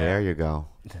 Yeah. Wow. There you go.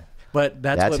 But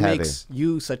that's That's what heavy. makes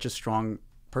you such a strong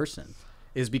person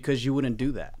is because you wouldn't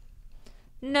do that.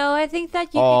 No, I think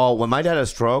that you. Oh, when my dad had a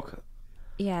stroke,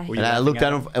 Yeah. Were and you I looked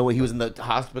at laughing him, and when he was in the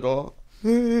hospital,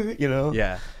 you know,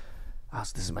 Yeah.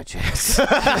 this is my chance.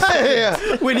 Yeah.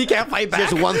 When he can't fight back.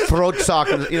 Just one throat sock,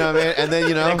 you know what I mean? And then,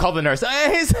 you know. And call the nurse.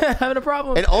 Hey, he's having a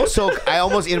problem. And also, I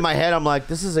almost, in my head, I'm like,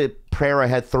 this is a prayer I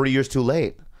had 30 years too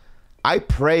late. I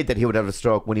prayed that he would have a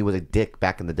stroke when he was a dick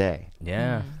back in the day.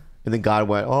 yeah. And then God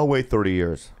went, oh, wait 30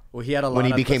 years. Well, he had a lot When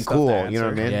he of became stuff to cool, you know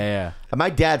what I answer. mean? Yeah. And my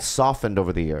dad softened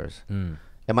over the years. And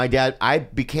my dad, I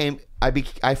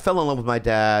fell in love with my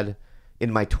dad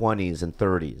in my 20s and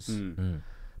 30s.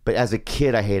 But as a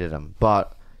kid, I hated him.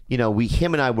 But, you know,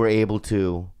 him and I were able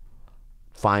to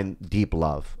find deep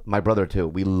love. My brother,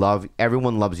 too.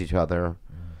 Everyone loves each other.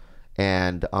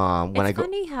 And when It's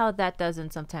funny how that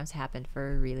doesn't sometimes happen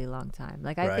for a really long time.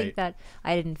 Like, I Right. think that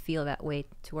I didn't feel that way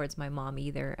towards my mom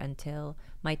either until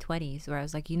my 20s, where I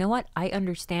was like, you know what? I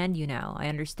understand you now. I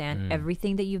understand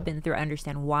everything that you've been through. I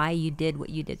understand why you did what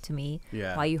you did to me,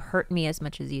 Yeah. why you hurt me as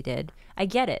much as you did. I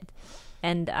get it.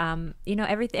 And, you know,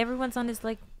 everyone's on this,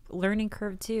 like, learning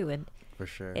curve, too. And For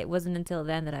sure. it wasn't until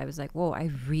then that I was like, whoa,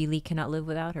 I really cannot live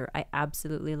without her. I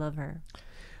absolutely love her.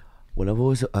 what I've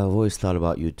always thought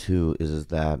about you, too, is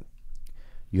that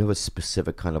you have a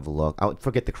specific kind of look. I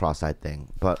forget the cross-eyed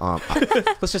thing, but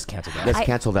Let's just cancel that. let's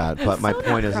cancel that. But my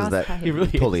point is that cross-eyed. He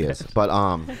really totally is. But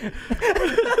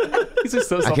He's He's just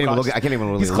so I can't even look. self-conscious. I can't even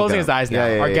really. He's look closing at his him. eyes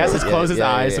now. Our guest has closed his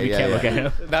eyes, so we can't look at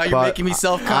him. Now you're But making me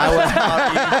self-conscious.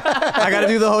 I gotta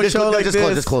do the whole show like just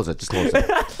this. Close it. Just close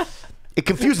it. It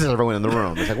confuses everyone in the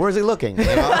room. It's like, where is he looking? You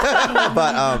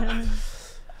know?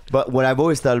 But what I've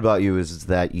always thought about you is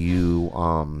that you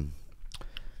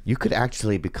could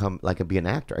actually be an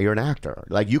actor. You're an actor.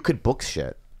 Like you could book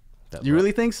shit. You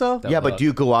really think so? Yeah, but do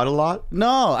you go out a lot?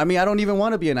 No, I mean I don't even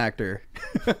want to be an actor.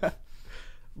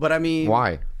 But I mean,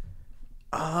 Why?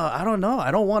 I don't know.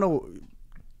 I don't want to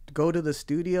go to the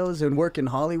studios and work in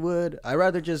Hollywood. I'd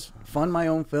rather just fund my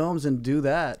own films and do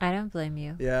that. I don't blame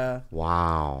you. Yeah.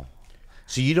 Wow.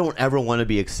 So you don't ever want to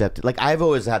be accepted. Like I've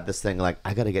always had this thing. Like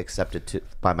I got to get accepted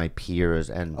by my peers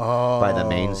and by the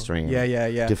mainstream.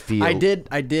 Yeah. To feel. I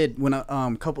did when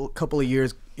I couple of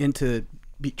years into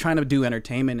trying to do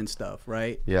entertainment and stuff,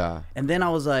 right? Yeah. And then I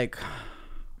was like,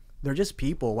 they're just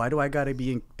people. Why do I got to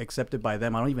be accepted by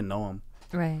them? I don't even know them.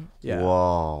 Right. Yeah.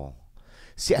 Whoa.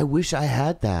 See, I wish I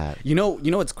had that. You know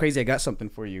what's crazy? I got something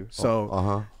for you.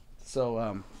 So,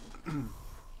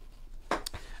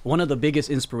 one of the biggest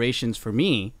inspirations for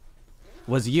me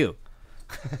was you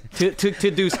to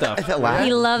do stuff.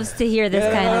 He loves to hear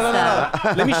this kind of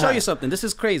stuff. Let me show you something. This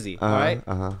is crazy. All right.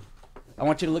 I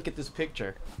want you to look at this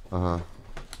picture.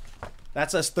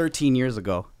 That's us 13 years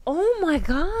ago. Oh my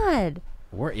God.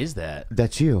 Where is that?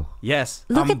 That's you. Yes,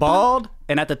 Look I'm at bald,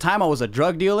 and at the time I was a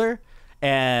drug dealer,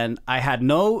 and I had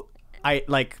no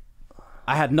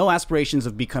aspirations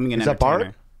of becoming an Is that entertainer.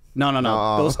 Bart?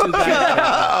 No. Those two guys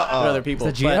are other people.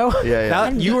 Is that Gio? But Yeah.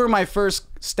 you were my first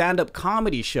stand-up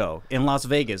comedy show in Las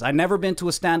Vegas. I'd never been to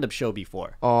a stand-up show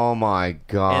before. Oh my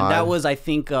God. And that was, I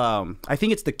think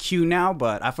it's the Q now,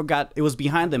 but I forgot. It was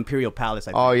behind the Imperial Palace,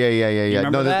 I think. Oh yeah.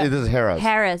 remember No, that? this is Harris.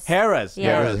 Harris. Harris.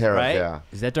 Yeah. This is Harris. right? Yeah.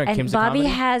 Is that during And Kim's Bobby comedy?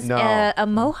 has No. a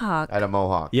mohawk. I had a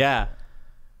mohawk. Yeah.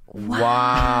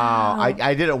 Wow.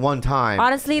 I did it one time.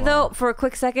 Honestly, though, for a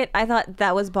quick second, I thought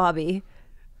that was Bobby.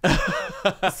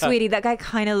 Sweetie, that guy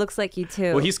kind of looks like you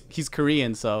too. Well, he's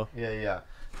Korean, so Yeah.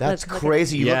 That's Look at-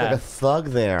 crazy. You Yeah. look like a thug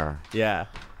there. yeah.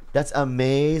 That's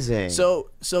amazing. So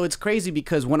it's crazy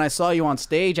because when I saw you on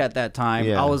stage at that time,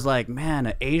 Yeah. I was like, man,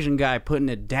 an Asian guy putting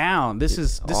it down. This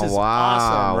is wow,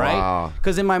 awesome, right? wow.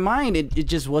 Because in my mind, it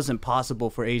just wasn't possible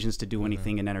for Asians to do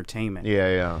anything in entertainment.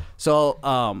 Yeah. So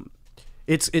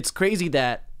it's crazy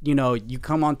that you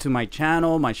come onto my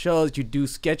channel, my shows, you do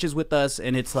sketches with us,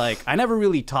 and it's like I never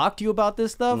really talked to you about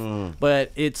this stuff,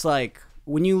 but it's like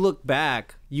when you look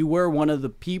back, you were one of the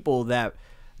people that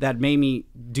made me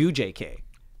do JK.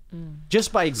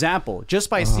 Just by example, just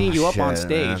by seeing you up on shit,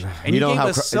 stage, man. and you gave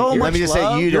us so much Let me just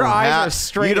love. say, you Your don't eyes have, are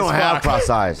straight You don't as have fuck. cross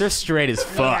eyes. They're straight as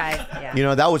fuck. Yeah. You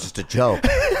know, that was just a joke.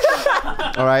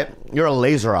 All right? You're a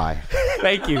laser eye.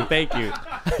 Thank you.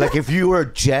 Like if you were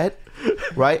a jet,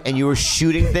 right, and you were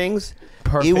shooting things,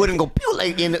 it wouldn't go pew,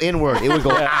 like inward. It would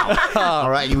go out. All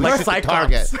right? You would Like shoot the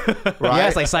Cyclops. target. Right?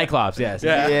 Yes, like Cyclops. Yes.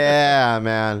 Yeah,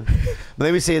 man. But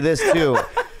let me say this, too.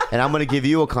 And I'm going to give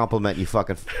you a compliment, you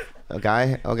fucking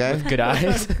guy, okay? Good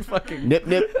eyes. Nip,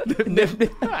 nip.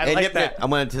 I Hey, like nip, that. nip. I'm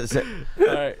going to say, All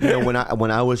right. you know,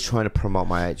 when I was trying to promote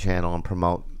my channel and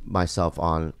promote myself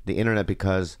on the internet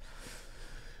because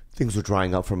things were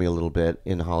drying up for me a little bit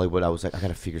in Hollywood, I was like, I got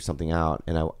to figure something out.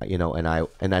 And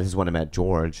that is when I met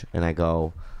George, and I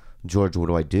go, George, what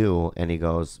do I do? And he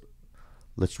goes,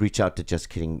 let's reach out to Just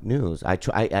Kidding News. I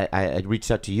reached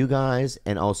out to you guys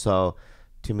and also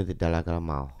Timothy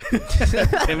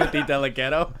Delagramao. Timothy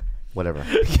Delgado. Whatever.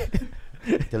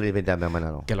 Timothy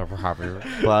Delagramao. Get over Harvard.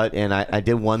 But and I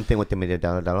did one thing with Timothy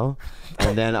Delagado,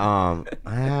 and then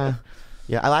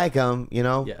yeah, I like him, you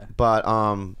know. Yeah.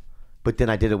 But then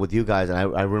I did it with you guys, and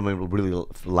I remember really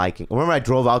liking. Remember I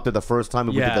drove out there the first time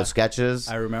and we did Yeah. those sketches,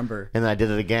 I remember. and then I did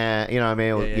it again. You know what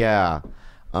I mean? Yeah.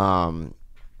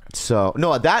 So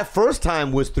no, that first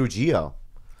time was through Gio.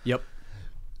 Yep.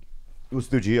 It was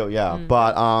through Gio, yeah.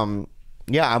 But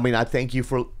yeah, I mean, I thank you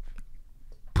for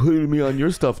putting me on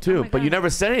your stuff too. But you never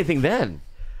said anything then.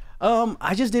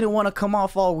 I just didn't want to come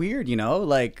off all weird,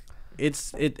 like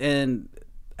and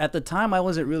at the time I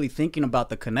wasn't really thinking about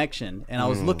the connection, and I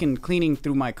was cleaning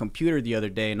through my computer the other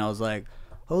day, and I was like,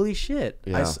 holy shit.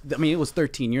 Yeah. I mean, it was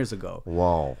 13 years ago.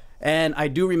 Whoa. And I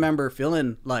do remember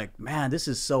feeling like, man, this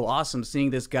is so awesome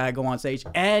seeing this guy go on stage,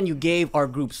 and you gave our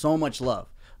group so much love.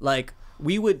 Like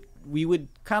we would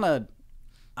kind of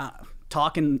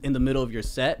talk in the middle of your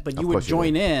set, but you would course you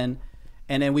join would. in,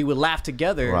 and then we would laugh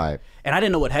together. Right. And I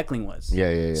didn't know what heckling was.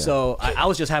 Yeah. So I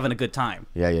was just having a good time.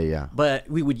 Yeah. But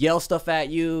we would yell stuff at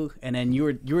you, and then you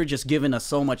were just giving us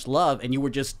so much love, and you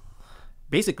were just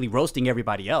basically roasting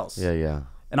everybody else. Yeah.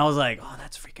 And I was like, oh,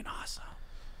 that's freaking awesome.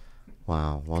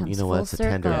 Wow. Well, you Comes know what? full It's a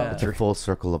tender. circle. It's a full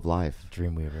circle of life.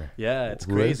 Dreamweaver. Yeah, it's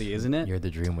Who crazy, is? isn't it? You're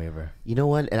the Dreamweaver. You know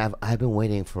what? And I've been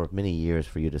waiting for many years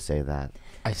for you to say that.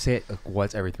 I say it like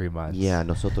once every 3 months. Yeah,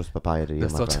 nosotros papaya to you, my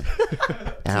Nosotros-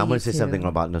 friend. And I'm going to say too. something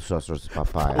about nosotros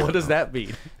papaya. What does that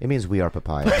mean? It means we are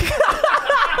papaya.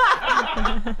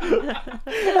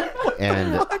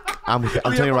 And I'm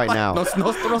telling you right now.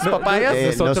 Nostros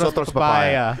papayas. Nosotros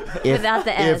papaya. Without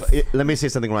the S. Let me say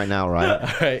something right now, right? All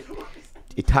right.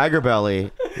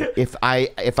 TigerBelly. If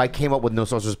I came up with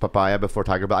nosotros papaya before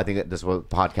TigerBelly, I think this was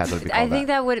podcast would be called I think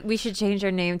that we should change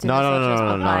our name to No,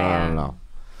 Nosotros Papaya. no.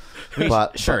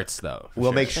 But shirts though.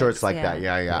 We'll make shirts Shirts, like yeah. that.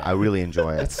 Yeah. I really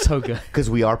enjoy it. It's so good. Because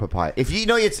we are papaya. If you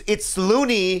know, it's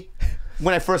loony.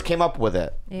 When I first came up with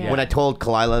it, Yeah. when I told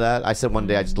Khalyla that, I said one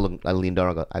day I leaned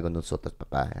down. I go nosotros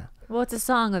papaya. Well, it's a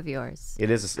song of yours.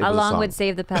 It is. It was a Along song. with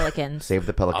Save the Pelicans. Save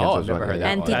the Pelicans. Oh, I've was never one, heard yeah.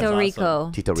 that and one. Tito That's Rico.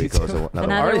 awesome. Tito Rico is another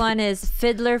Another one. one is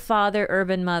Fiddler Father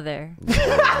Urban Mother. Yeah.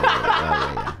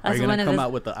 Are That's you one gonna of come his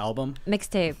out with the album?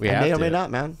 mixtape. We I have may or to. may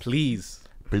not, man. Please,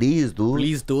 Please, dude.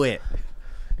 please do it.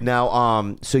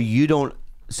 Now, so you don't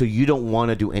want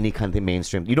to do any kind of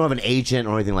mainstream. You don't have an agent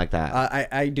or anything like that.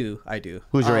 I do.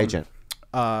 Who's your agent?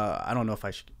 I don't know if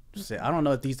I should say. I don't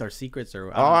know if these are secrets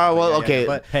or. All right, well, okay.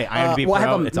 But Hey, IMDb well, I have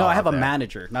Pro, it's no. all I have out a there.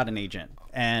 manager, not an agent,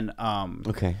 and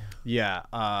Okay.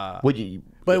 yeah. Would you?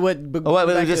 But what? But Oh,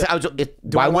 wait, back just, to- I was,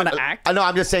 do I wanna act? I know.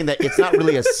 I'm just saying that it's not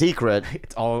really a secret.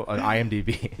 It's all on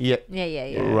IMDb. Yeah.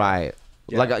 Yeah. Right.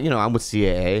 Like I'm with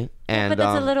CAA, and But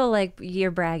that's a little like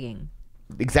you're bragging.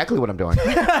 exactly what I'm doing. He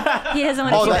doesn't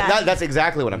want to Oh, do that. that's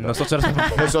exactly what I'm doing. Nosotros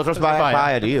Nosotros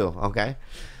papaya to you, okay?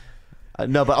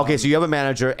 No, but okay. So you have a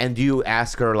manager, and do you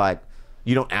ask her like?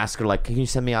 You don't ask her like, can you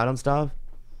send me out on stuff?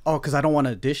 Oh, because I don't want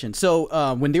to audition.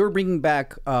 So when they were bringing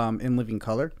back In Living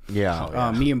Color,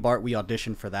 Yeah. me and Bart, we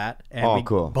auditioned for that, and Oh, we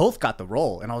cool. both got the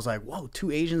role. And I was like, "Whoa,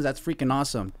 2 Asians! That's freaking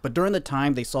awesome!" But during the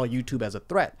time, they saw YouTube as a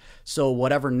threat. So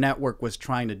whatever network was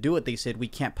trying to do it, they said we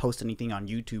can't post anything on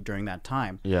YouTube during that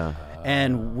time. Yeah.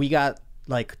 And we got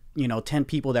like 10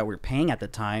 people that were paying at the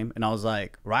time, and I was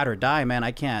like, "Ride or die, man!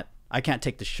 I can't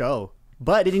take the show."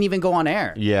 But it didn't even go on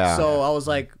air. Yeah. So I was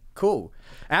like, "Cool."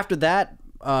 After that.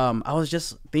 I was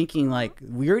just thinking like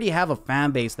we already have a fan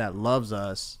base that loves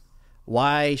us.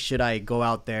 Why should I go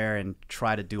out there and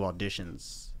try to do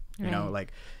auditions? You know, Right.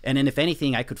 like, and then if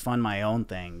anything, I could fund my own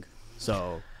thing.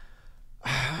 So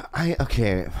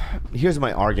Okay. Here's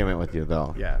my argument with you,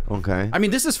 though. yeah. Okay. I mean,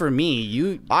 this is for me.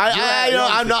 You. I know. you're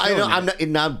I'm not. I know. fulfilling.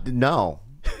 I'm not. No.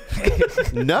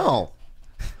 No.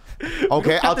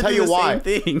 Okay. Have I'll to tell do you the why.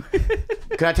 same thing.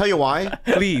 Can I tell you why?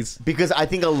 Please. Because I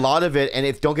think a lot of it, and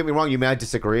if don't get me wrong, you may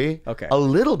disagree. Okay. A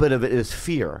little bit of it is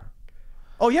fear.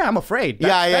 Oh yeah, I'm afraid.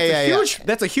 Yeah.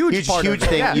 That's a huge part huge of it.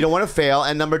 thing. Yeah. You don't want to fail,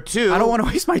 and number two, I don't want to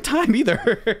waste my time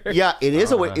either. Yeah, it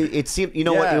is a way. It seemed. You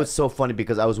know what? Yeah. It was so funny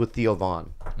because I was with Theo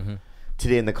Vaughn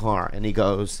today in the car, and he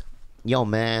goes, "Yo,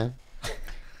 man,"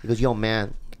 he goes, "Yo,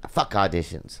 man, fuck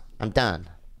auditions. I'm done."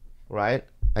 Right?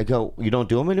 I go, "You don't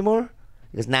do them anymore?"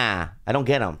 He goes, "Nah, I don't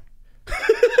get them."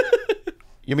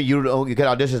 You mean you get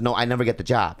auditions? No, I never get the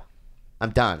job. I'm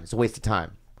done. It's a waste of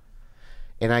time.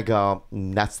 And I go,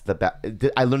 "That's the best."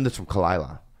 I learned this from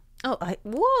Khalyla. Oh,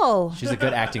 whoa. She's a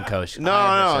good acting coach. No,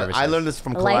 I learned this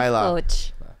from Life Khalyla.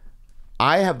 coach.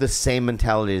 I have the same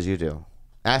mentality as you do.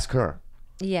 Ask her.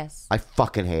 Yes. I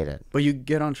fucking hate it. But you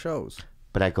get on shows,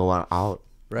 But I go on out.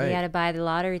 right? You gotta buy the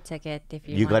lottery ticket if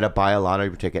you You want. gotta buy a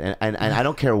lottery ticket, and I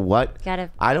don't care what. Gotta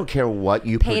I don't care what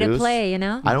you pay produce. to play, you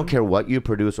know? I don't care what you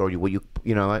produce or what you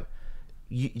know what.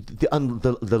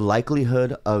 The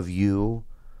likelihood of you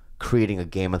creating a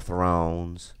Game of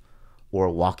Thrones or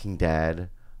Walking Dead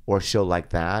or a show like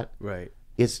that Right.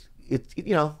 is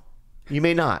you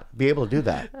may not be able to do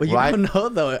that. But you right? don't know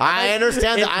though. I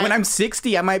understand that. When I'm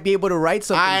 60, I might be able to write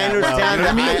something. I that well, understand you know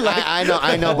that. what I mean? Like-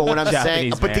 I know, but what I'm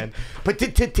saying, Japanese but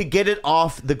man. to get it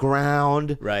off the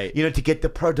ground, Right. You know, to get the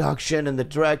production and the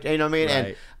direct, you know what I mean, and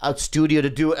Right. a studio to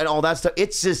do it and all that stuff.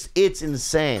 It's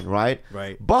insane, right?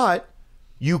 Right. But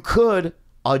you could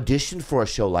audition for a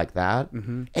show like that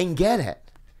and get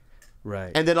it,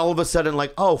 Right. and then all of a sudden,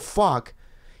 like, oh fuck,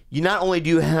 you not only do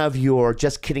you have your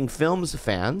Just Kidding Films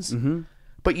fans,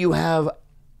 but you have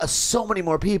so many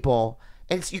more people.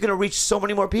 And you're gonna reach so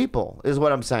many more people, is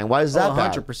what I'm saying. Why is that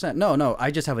bad? 100%. No. I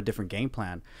just have a different game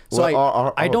plan. So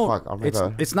Well, I don't. fuck, oh my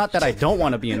God. It's not that I don't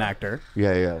want to be an actor.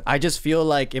 Yeah. I just feel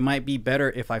like it might be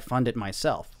better if I fund it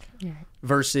myself,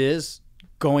 versus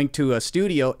going to a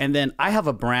studio and then I have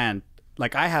a brand.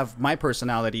 Like I have my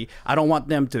personality. I don't want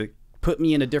them to put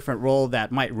me in a different role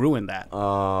that might ruin that.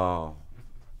 Oh.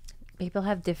 People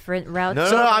have different routes. No,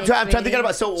 I'm trying to think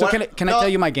about. So So can I tell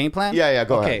you my game plan? Yeah,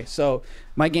 go ahead. Okay, so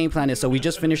my game plan is, so we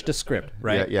just finished the script,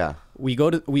 right? Yeah. We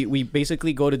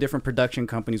basically go to different production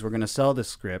companies. We're gonna sell the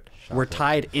script. We're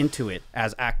tied into it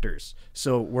as actors,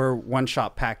 so we're one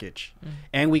shop package,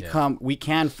 and we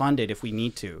can fund it if we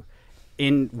need to,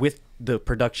 with the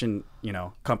production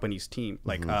company's team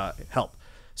help.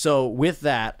 So with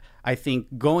that, I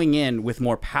think going in with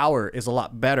more power is a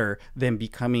lot better than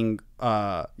becoming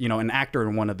an actor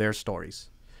in one of their stories.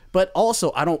 But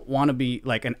also, I don't want to be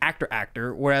like an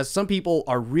actor, whereas some people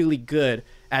are really good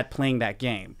at playing that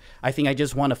game. I think I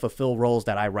just want to fulfill roles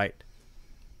that I write.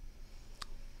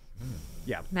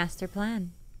 Yeah. Master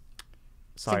plan.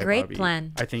 Sorry, a great Barbie.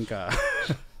 plan. I think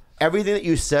Everything that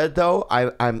you said, though,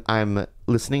 I'm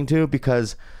listening to,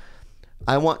 because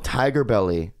I want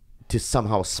TigerBelly to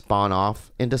somehow spawn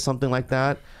off into something like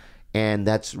that, and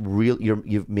that's real.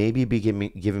 You've maybe be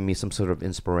giving me some sort of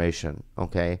inspiration.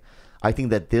 Okay, I think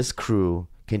that this crew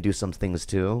can do some things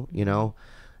too.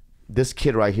 This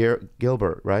kid right here,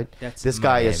 Gilbert, right? This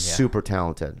guy is super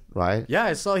talented, right? yeah,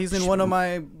 I saw he's in one of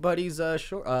my buddy's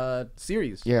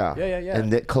series. Yeah. Yeah.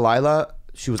 And Khalyla,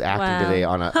 she was acting today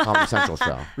on a Comedy Central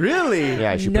show. Really?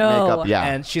 Yeah, she No. put makeup. Yeah.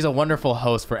 And she's a wonderful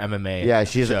host for MMA. Yeah,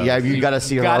 she's shows. yeah. You gotta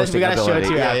see her hosting We gotta show it ability.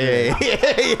 to you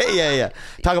after. Yeah.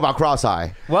 Talk about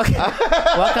cross-eye. Welcome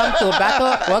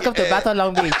to Battle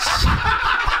Long Beach.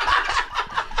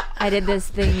 I did this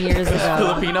thing years ago.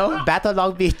 Filipino Battle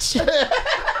Long Beach.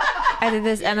 I did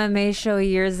this MMA show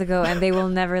years ago, and they will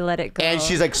never let it go. And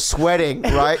she's like sweating,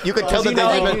 right? You could tell that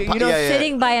they've been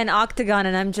sitting by an octagon,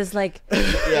 and I'm just like,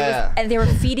 Yeah. and they were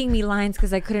feeding me lines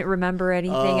because I couldn't remember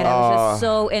anything, and I was just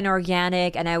so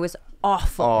inorganic, and I was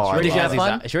awful. Oh, She already I has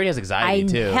love she already has anxiety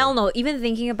too. Hell no. Even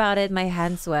thinking about it, my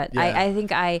hands sweat. Yeah. I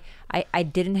think I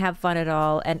didn't have fun at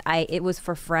all, and it was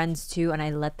for friends too, and I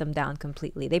let them down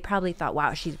completely. They probably thought,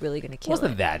 wow, she's really gonna It kill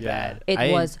wasn't it. that bad.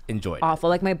 It was enjoyed awful.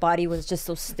 Like my body was just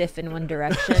so stiff in one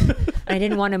direction. I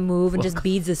didn't want to move, and just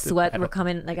beads of sweat were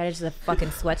coming. Like I just had a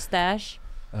fucking sweat stash.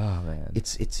 Oh man.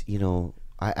 It's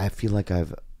I feel like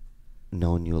I've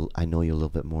known you. I know you a little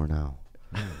bit more now.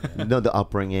 The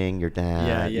upbringing, your dad.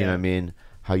 Yeah, You know what I mean?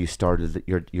 How you started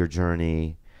your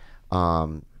journey.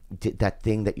 That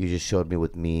thing that you just showed me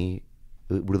with me,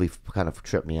 it really kind of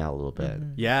tripped me out a little bit.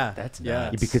 Yeah, That's yeah.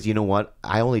 nuts. Because you know what?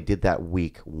 I only did that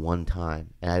week one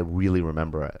time, and I really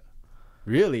remember it.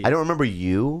 Really? I don't remember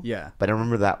you. Yeah. But I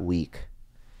remember that week.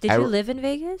 Did I- you live in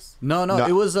Vegas? No, No.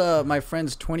 it was my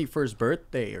friend's 21st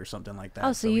birthday or something like that.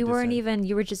 Oh, so we you just weren't said- even.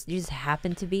 You just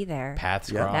happened to be there.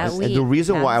 Paths Yeah. crossed. That And the week,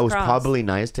 reason why I was paths probably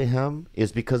nice to him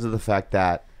is because of the fact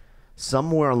that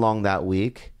somewhere along that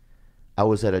week, I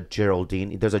was at a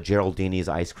Geraldine. There's a Geraldine's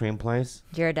ice cream place.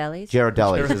 Girardelli's.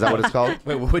 Geraldine. Is that what it's called?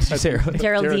 Wait, what did you say?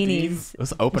 Geraldine's.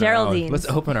 Let's open our own. Geraldine's. Let's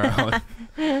open our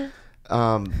own.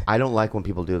 I don't like when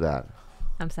people do that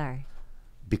I'm sorry.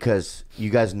 because you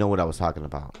guys know what I was talking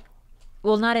about.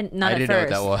 Well, not I at didn't know what first.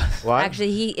 that was. What?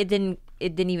 Actually, it didn't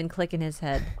even click in his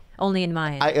head. Only in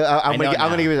mine. I'm know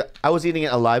gonna give you. I was eating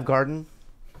at Olive Garden.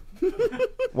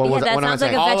 What Yeah, was that what am I sounds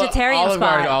like saying? a vegetarian Olive spot.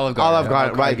 Garden, Olive Garden. Olive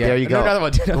Garden. Right there you Do go. another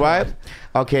one. Do another Right. one.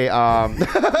 Okay.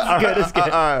 It's good. It's good. All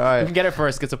right. You can get it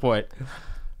first. Gets a point.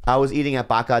 I was eating at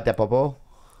Baca de Popo.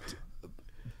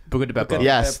 Buca de Beppo.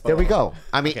 Yes, there we go.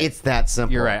 I mean, it's that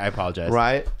simple. You're right. I apologize.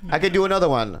 Right? I could do another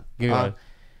one. Give me one.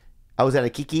 I was at a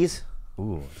Kiki's.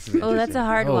 Ooh. This is Oh, that's a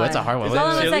hard Oh, one. that's a hard one. Hold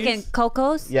on a Chili's? second.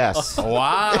 Coco's? Yes.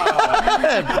 Wow.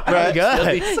 Right?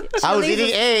 Good. I was Chili's eating.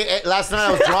 is- Hey, last night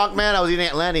I was drunk, man. I was eating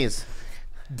at Lenny's.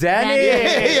 Danny.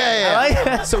 Yeah. I like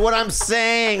that. So what I'm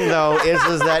saying though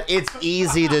is that it's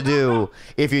easy to do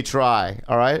if you try.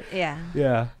 All right. Yeah.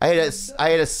 Yeah. I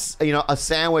had a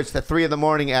sandwich at 3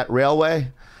 a.m. at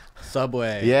Railway.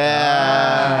 Subway.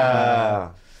 Yeah.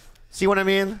 See what I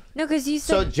mean? No, because you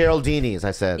So said Geraldine's,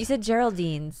 I said. you said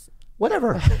Geraldine's.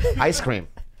 Whatever. Ice cream.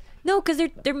 No, because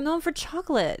they're known for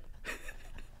chocolate.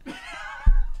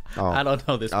 Oh. I don't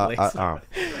know this place.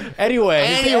 Anyway.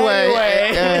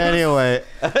 Anyway.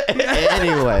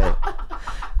 I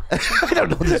don't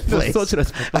know this place.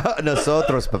 Nosotros.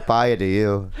 Nosotros papaya to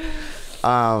you.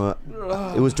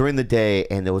 It was during the day,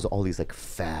 and there was all these like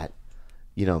fat,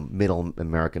 middle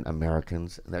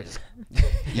Americans, and they're just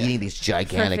eating these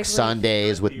gigantic Perfectly.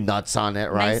 sundaes with nuts on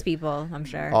it, right? Nice people, I'm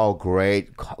sure. Oh,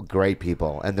 great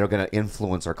people, and they're gonna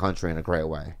influence our country in a great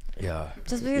way. Yeah.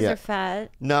 Just because Yeah. they're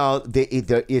fat. No,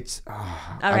 it's. All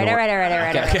right. Okay. All right,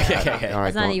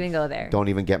 Let's not don't- even go there. Don't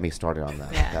even get me started on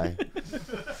that. Yeah. Okay.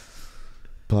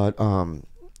 But I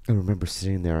remember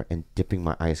sitting there and dipping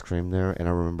my ice cream there, and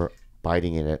I remember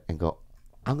biting in it and go,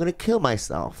 "I'm gonna kill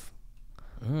myself,"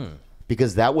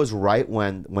 because that was right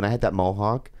when I had that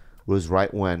mohawk was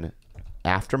right when,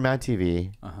 after Mad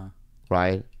TV,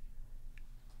 right,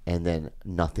 and then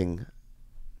nothing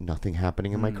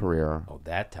happening in my career. Oh,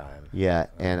 that time. Yeah,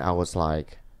 and I was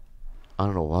like, I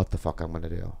don't know what the fuck I'm gonna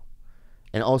do.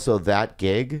 And also that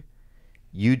gig,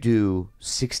 you do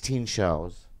 16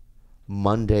 shows,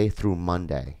 Monday through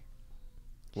Monday.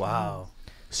 Wow.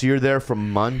 So you're there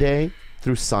from Monday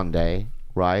through Sunday,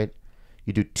 right?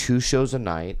 You do 2 shows a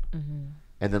night, and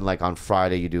then like on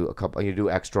Friday you do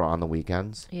extra on the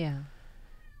weekends. Yeah.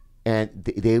 And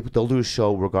they'll do a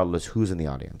show regardless who's in the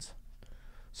audience.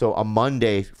 So a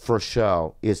Monday first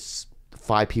show is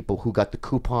 5 people who got the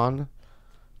coupon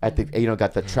at the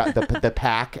got the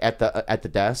pack at the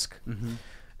desk, and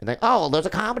like, oh, there's a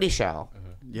comedy show.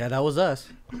 Yeah, that was us.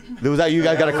 Was that you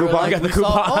guys got a coupon? Like, we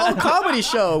saw, comedy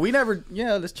show. We never.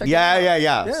 Yeah, let's check.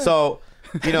 Yeah. So,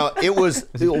 it was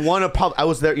one of I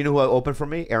was there. You know who opened for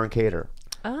me? Aaron Cater.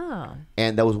 Oh.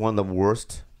 And that was one of the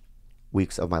worst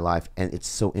weeks of my life. And it's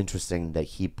so interesting that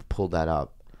he pulled that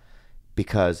up,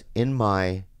 because in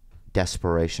my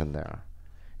desperation there,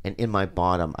 and in my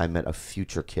bottom, I met a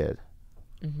future kid,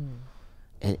 and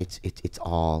it's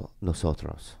all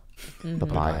nosotros,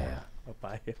 papaya.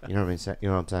 You know what I mean? You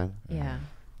know what I'm saying? Yeah.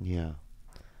 Yeah.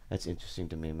 That's interesting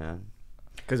to me, man.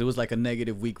 Because it was like a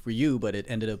negative week for you, but it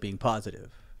ended up being positive.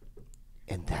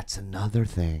 And that's another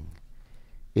thing,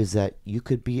 is that you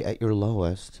could be at your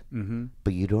lowest,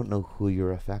 but you don't know who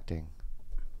you're affecting.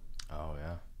 Oh,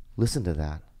 yeah. Listen to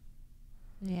that.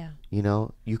 Yeah.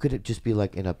 You could just be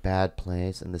like in a bad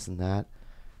place and this and that,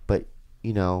 but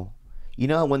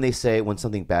when they say when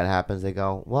something bad happens, they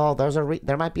go, well,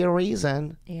 there might be a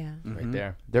reason. Yeah. Right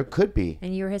there. There could be.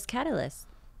 And you were his catalyst.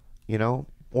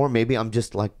 Or maybe I'm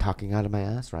just like talking out of my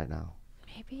ass right now.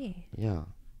 Maybe. Yeah.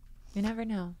 You never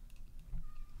know.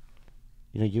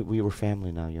 We were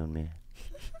family now, you and me.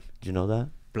 Did you know that?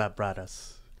 Blood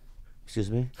brothers. Excuse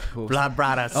me? Blood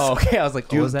brothers. Oh, okay. I was like,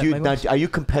 what was that language? Are you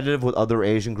competitive with other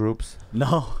Asian groups?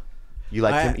 No. You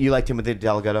like Timothy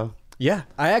Delgado? Yeah,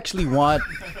 I actually want,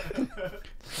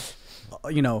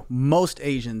 most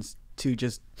Asians to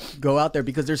just go out there,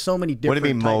 because there's so many different. What do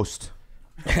you mean most?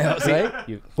 Right?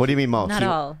 What do you mean most? Not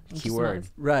all. Keyword.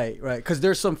 Right. Because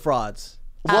there's some frauds.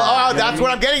 Well, that's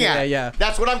what I'm getting at. Yeah.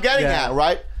 That's what I'm getting at,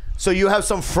 right? So you have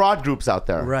some fraud groups out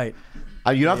there. Right.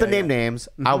 You don't have to name names.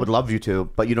 I would love you to,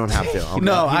 but you don't have to. Okay?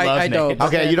 No, I don't.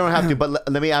 Okay, you don't have to, but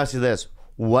let me ask you this.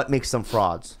 What makes them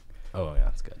frauds? Oh, yeah,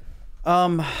 that's good.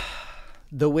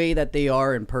 The way that they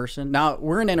are in person. Now,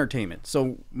 we're in entertainment,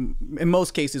 so in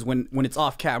most cases, when it's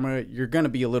off camera, you're gonna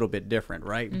be a little bit different,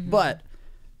 right? But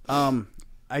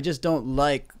I just don't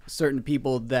like certain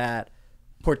people that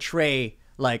portray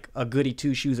like a goody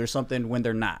two shoes or something when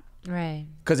they're not. Right.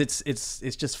 Because it's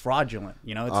just fraudulent,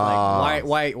 It's like,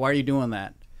 why are you doing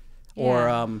that? Yeah.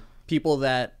 Or people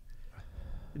that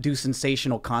do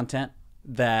sensational content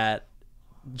that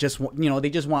just they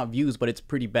just want views, but it's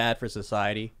pretty bad for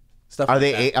society. Stuff. Are like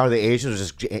they that. are they Asians or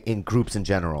just in groups in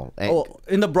general? Oh,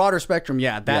 in the broader spectrum,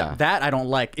 yeah. That I don't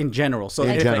like in general. So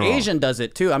if an Asian does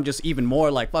it too, I'm just even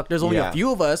more like, fuck. There's only a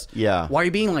few of us. Yeah. Why are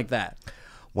you being like that?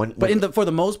 But for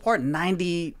the most part,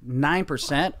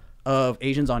 99% of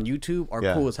Asians on YouTube are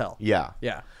cool as hell. Yeah.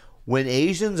 Yeah. When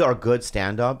Asians are good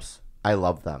stand-ups, I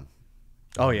love them.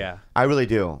 Oh yeah. I really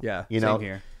do. Yeah. Same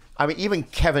here. I mean, even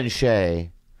Kevin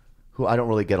Shea, who I don't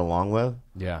really get along with.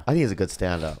 Yeah. I think he's a good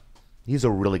stand-up. He's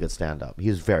a really good stand-up.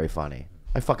 He's very funny.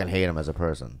 I fucking hate him as a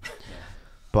person,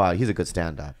 but he's a good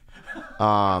stand-up.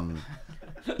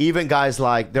 Even guys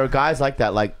like there are guys like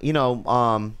that, like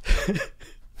even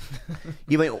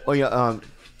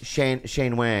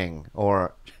Shane Wang,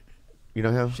 or you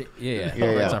know him? Yeah.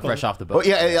 Yeah. It's on Fresh Off the Boat. Oh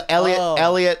yeah,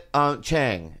 Elliot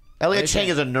Chang. Elliot Chang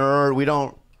is a nerd. We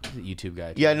don't. He's a YouTube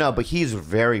guy. Yeah, no, but he's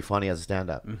very funny as a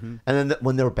stand-up. And then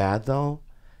when they're bad though,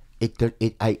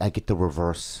 I get the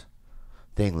reverse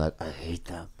thing. Like I hate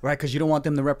them. Right, because you don't want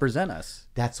them to represent us.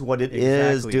 That's what it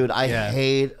is, Exactly. dude. I Yeah.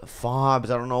 hate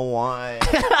fobs. I don't know why.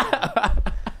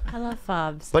 I love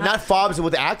fobs. But not fobs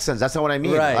with accents. That's not what I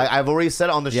mean. Right. I've already said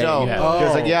it on the show. you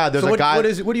have. There's So a guy.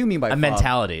 what do you mean by A fob?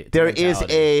 mentality. It's There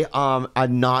mentality. is a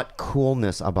not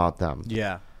coolness about them.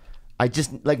 Yeah. I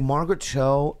just like Margaret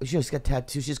Cho. She's got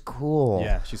tattoos. She's cool.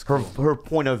 Yeah, she's her cool. her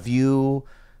point of view,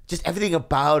 just everything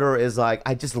about her is like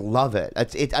I just love it.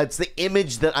 It's the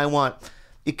image that I want.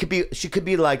 It could be she could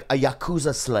be like a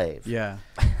yakuza slave. Yeah.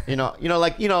 In a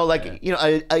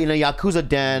yakuza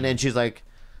den, and she's like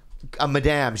a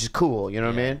madame. She's cool. You know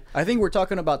what I mean? I think we're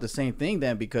talking about the same thing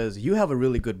then, because you have a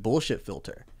really good bullshit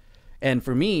filter. And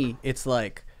for me, it's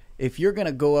like if you're going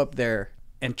to go up there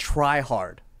and try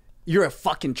hard you're a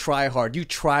fucking tryhard. You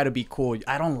try to be cool.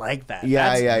 I don't like that.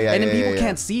 Yeah. And then yeah, people yeah.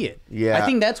 can't see it. Yeah. I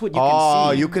think that's what you can see.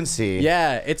 Oh, you can see.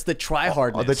 Yeah, it's the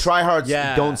tryhardness. The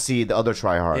tryhards don't see the other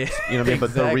tryhards. You know what I mean?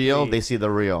 But the real, they see the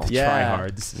real. Yeah.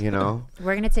 Tryhards. You know?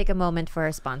 We're gonna take a moment for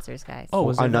our sponsors, guys. Oh,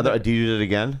 was there Another, do you did it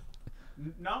again?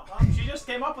 No, she just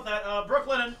came up with that.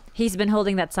 Brooklyn, He's been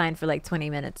holding that sign for like 20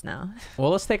 minutes now.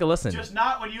 Well, let's take a listen. just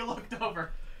not when you looked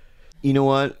over. You know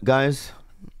what, guys?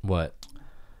 What?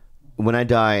 When I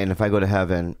die and if I go to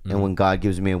heaven and when God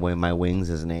gives me my wings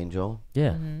as an angel,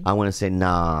 Yeah. I want to say,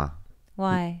 nah.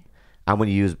 Why? I'm going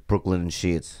to use Brooklyn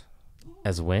sheets.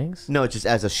 As wings? No, just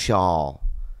as a shawl.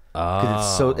 Oh.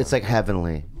 Because it's like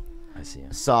heavenly. I see.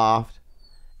 Soft.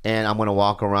 And I'm going to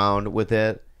walk around with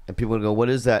it. And people are going to go, what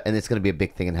is that? And it's going to be a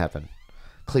big thing in heaven.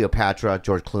 Cleopatra,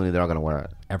 George Clooney, they're all going to wear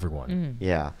it. Everyone.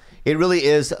 Yeah. It really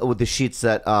is with the sheets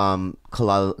that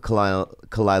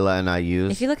Khalyla and I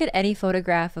use. If you look at any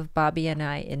photograph of Bobby and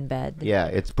I in bed, Yeah,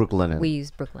 it's Brooklyn. we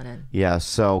use Brooklyn. Yeah,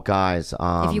 so guys.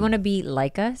 If you want to be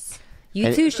like us, you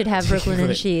and- too should have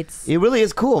Brooklyn sheets. It really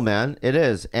is cool, man. It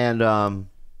is. And,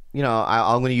 you know,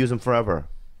 I'm going to use them forever.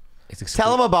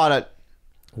 Tell them about it.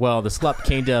 Well, the Slup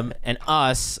Kingdom and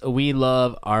us, we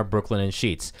love our Brooklinen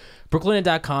sheets.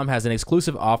 Brooklinen.com has an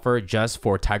exclusive offer just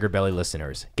for TigerBelly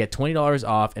listeners. Get $20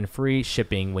 off and free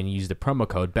shipping when you use the promo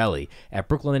code BELLY at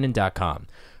brooklinen.com.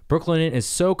 Brooklinen is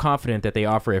so confident that they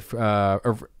offer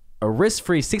a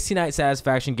risk-free 60-night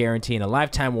satisfaction guarantee and a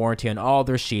lifetime warranty on all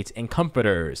their sheets and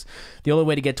comforters. The only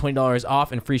way to get $20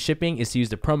 off and free shipping is to use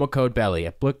the promo code BELLY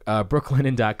at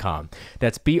brooklinen.com.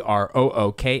 That's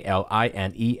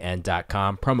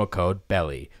BROOKLINEN.com, promo code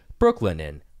BELLY.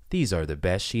 Brooklinen. These are the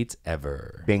best sheets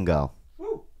ever. Bingo.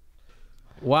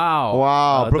 Wow.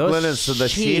 Wow, Brooklyn those is the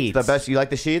sheets, the best. You like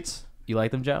the sheets? You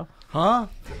like them, Joe? Huh?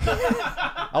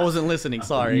 I wasn't listening.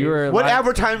 Sorry. You were What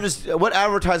advertisements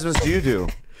do you do?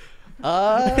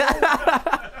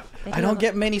 I don't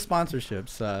get many sponsorships.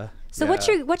 So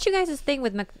yeah. what's you guys' thing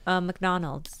with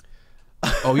McDonald's?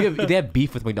 Oh, they have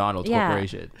beef with McDonald's Yeah.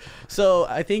 Corporation. So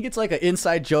I think it's like an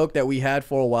inside joke that we had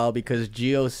for a while because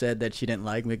Gio said that she didn't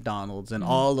like McDonald's, and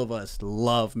all of us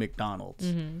love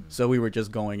McDonald's. So we were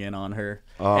just going in on her,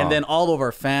 and then all of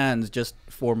our fans just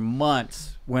for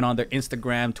months went on their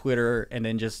Instagram, Twitter, and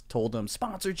then just told them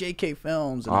sponsor JK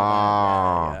Films. And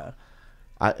all that.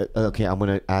 Yeah. Okay, I'm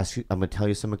gonna ask you. I'm gonna tell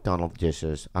you some McDonald's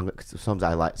dishes. Some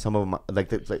I like. Some of them like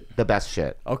the best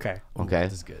shit. Okay. Okay.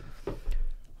 This is good.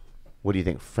 What do you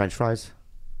think? French fries,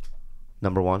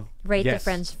 number one. Rate Yes.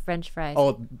 the French fries.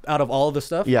 Oh, out of all of the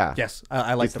stuff? Yeah. Yes,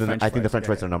 I like It's the French fries. I think the French Yeah,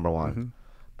 fries are number one.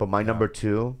 But my number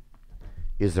two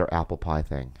is their apple pie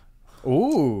thing. yeah.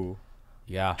 Ooh.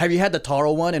 Yeah. Have you had the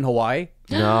taro one in Hawaii?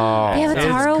 No. they have a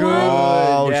taro good. one.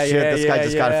 Oh Yeah, shit! yeah, This guy yeah,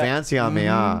 just got yeah. fancy on me,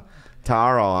 huh?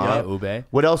 Taro, huh? Ube.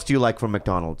 What else do you like from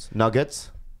McDonald's? Nuggets.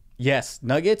 Yes,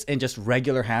 nuggets and just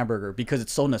regular hamburger because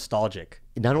it's so nostalgic.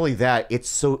 Not only that, it's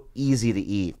so easy to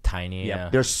eat. Tiny. Yep. Yeah.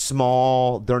 They're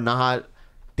small. They're not.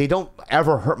 They don't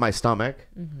ever hurt my stomach.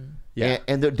 Yeah.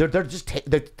 And they're just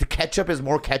the ketchup is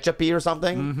more ketchupy or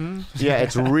something. Yeah,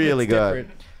 it's really good.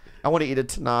 different. I want to eat it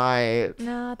tonight.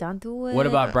 No, don't do it. What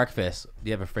about breakfast? Do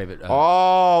you have a favorite?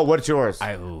 Oh, what's yours?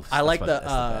 I like that's the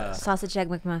best. sausage egg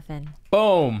McMuffin?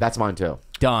 Boom. That's mine too.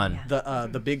 Done.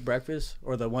 the big breakfast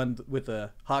or the one with the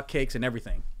hot cakes and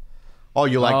everything. Oh,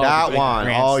 you like Oh, that the big one?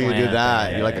 grand Oh, you do slam that.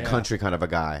 thing. You're like Yeah, a yeah. country kind of a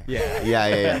guy. Yeah.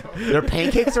 Yeah. Their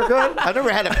pancakes are good. I've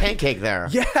never had a pancake there.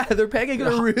 Yeah, their pancakes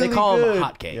are really They call good. them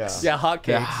hot cakes. Yeah, hot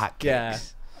They're cakes. hot Yeah.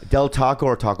 cakes. Del Taco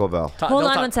or Taco Bell? Hold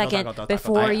on one second.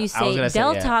 Before you I was say gonna say,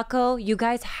 Del yeah. Taco, you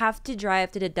guys have to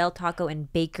drive to the Del Taco in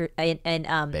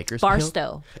Bakersfield?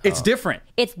 Barstow. It's different.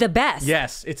 It's the best.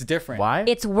 Yes, it's different. Why?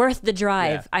 It's worth the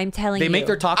drive. Yeah. I'm telling They you. make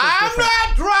their tacos I'm different.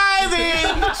 not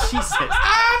driving. Jesus.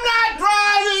 I'm not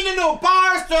driving to no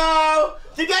Barstow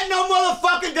to get no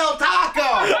motherfucking Del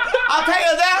Taco. I'll tell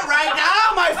you that right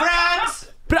now, my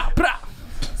friends. Bra, bra.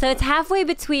 So it's halfway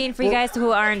between, for you guys who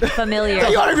aren't familiar.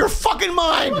 Are you out of your fucking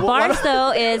mind?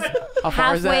 Barstow is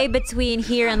far is halfway that? between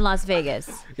here and Las Vegas.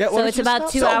 Yeah, so what it's was your about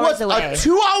stop? 2 So hours what's away. a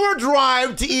 2-hour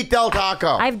drive to eat Del Taco?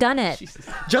 I've done it.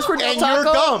 Just for Del and Taco?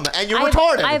 you're dumb and you're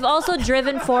retarded. I've also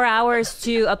driven 4 hours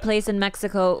to a place in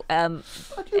Mexico.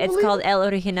 It's called El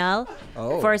Original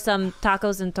for some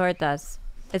tacos and tortas.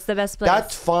 It's the best place.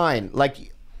 That's fine.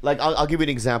 Like I'll give you an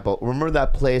example. Remember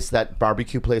that place, that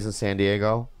barbecue place in San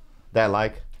Diego that I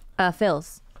like?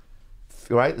 Phil's.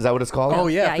 Right? Is that what it's called? Oh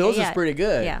yeah, Yeah, Phil's yeah, is pretty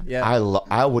good. yeah. Yeah.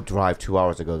 I would drive 2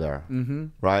 hours to go there.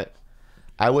 Right?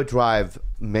 I would drive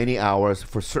many hours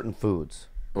for certain foods.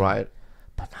 Right?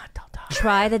 But not Del Taco.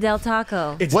 Try the Del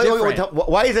Taco. It's Wait, different.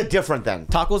 why is it different then?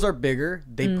 Tacos are bigger.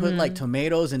 They put Mm-hmm. like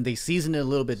tomatoes and they season it a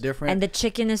little bit different. And the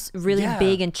chicken is really Yeah.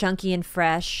 big and chunky and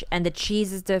fresh, and the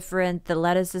cheese is different. The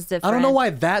lettuce is different. I don't know why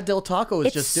that Del Taco is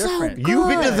It's just so different. good. You've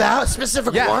been to that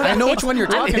specific Yeah, one? I know which one you're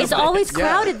talking It's about. always Yeah.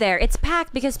 crowded there. It's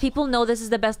packed because people know this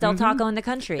is the best Del Taco in the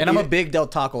country. And I'm a big Del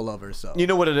Taco lover, so. You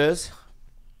know what it is?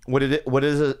 What is it?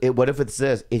 What if it's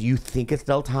this? If you think it's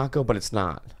Del Taco, but it's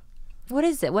not. What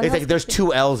is it? What It's else like there's could-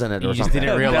 2 L's in it or You just something.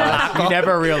 didn't realize. You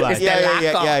never realized.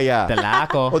 Yeah.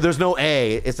 Delaco. Oh, there's no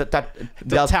A. It's a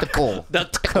Del Taco. Del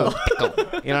Taco. You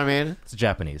know what I mean? It's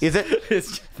Japanese. Is it?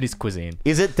 Japanese cuisine.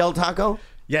 Is it Del Taco?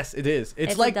 Yes, it is.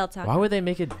 It's It's like, a Del Taco. Why would they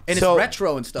make it? and So, it's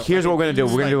retro and stuff. Here's Like, what we're gonna do.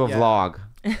 it's We're gonna do a like- vlog,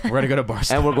 We're gonna go to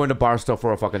Barstow. and we're going to Barstow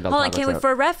for a fucking Del Hold on, Taco trip.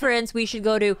 for reference, we should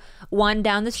go to one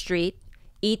down the street,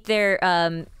 eat their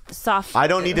soft. I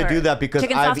don't need to or do that because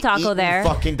chicken I've soft taco eaten there.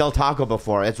 fucking Del Taco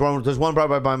before. It's one. There's one by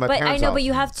my But I parents' know, house. but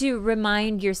you have to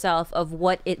remind yourself of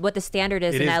what the standard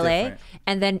is It in is LA, different.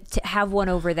 and then to have one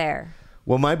over there.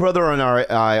 Well, my brother and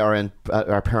I are in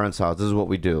our parents' house. This is what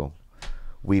we do.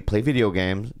 We play video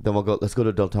games. Then we'll go. Let's go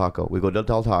to Del Taco. We go to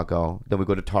Del Taco. Then we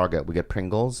go to Target. We get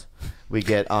Pringles. We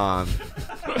get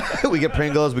we get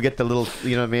Pringles. We get the little,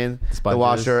 you know what I mean, the Sponges.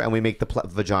 washer, and we make the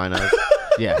vaginas.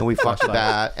 Yeah. And we fuck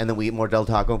that, and then we eat more Del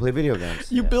Taco and play video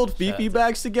games. You build Fifi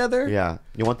bags together? Yeah.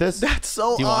 You want this? That's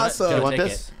so Do you want it? awesome. Do you want Take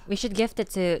this? We should gift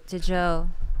it to Joe.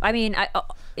 I mean,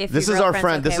 if This your is our girlfriend's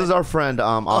friend. okay This is with our friend,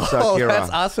 Asa Oh, Akira. that's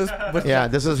awesome. Yeah,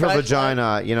 this is her Fleshlight.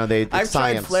 vagina. You know, it's I've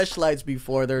science. tried fleshlights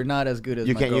before. They're not as good as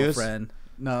You my can't use? girlfriend.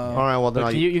 No. All right, well then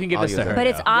Look, I'll, you can give I'll this to use her. it. But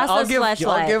it's Yeah. Asa's I'll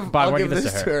flashlight. give, Bob, I'll wanna give give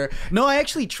this this to to her. No, I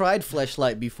actually tried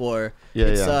fleshlight before. Yeah,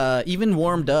 it's yeah. Even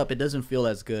warmed up, it doesn't feel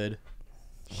as good.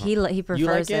 He prefers You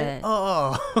like it? it.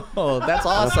 Oh, that's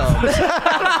awesome.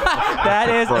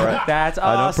 That's I don't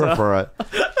awesome. prefer it.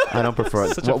 I don't prefer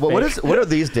it. Such a What are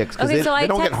these dicks? 'Cause Okay, they, so I they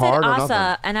don't get texted hard or Asa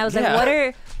nothing. and I was Yeah.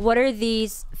 like, what are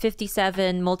these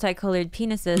 57 multicolored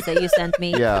penises that you sent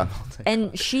me? Yeah.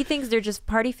 And she thinks they're just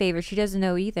party favors. She doesn't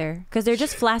know either because they're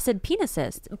just flaccid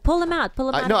penises. Pull them out. Pull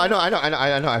them out. I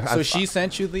know. So she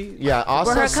sent you the. Yeah,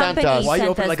 Or her Asa sent company us. Why you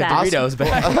sent open us like a that. Doritos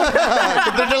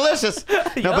bag. They're delicious.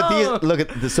 No, but these look at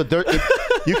this. So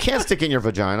you can't stick in your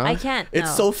vagina. I can't. It's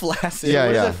no. so flaccid. Yeah,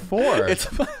 What is yeah. it for? It's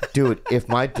Dude, if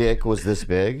my dick was this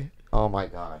big, oh my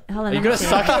god. Hold on, Are you let gonna me see.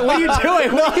 suck it? What are you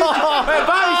doing? What are you... Hey,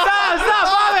 Bobby,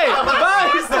 stop,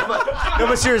 Bobby, stop. No,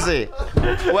 but seriously. Oh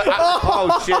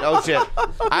shit.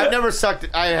 I've never sucked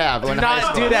it. I have. Do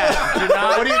not do that. Do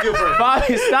not. What do you do for it?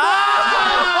 Bobby,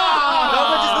 stop. No,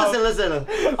 but just listen.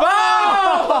 oh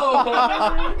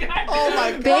my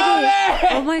god. Baby,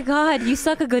 oh my god, you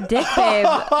suck a good dick, babe.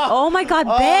 Oh my god,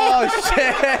 babe. Oh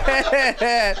shit.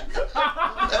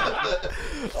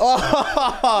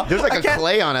 There's like a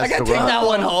clay on it. I can't take that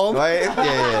one home. Right?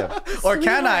 Yeah. Or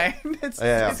can I? It's,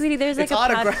 Yeah. Sweetie, there's like it's a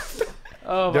pod- autographed.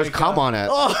 Oh There's cum on it.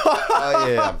 Oh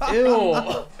yeah.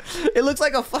 Ew. It looks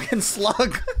like a fucking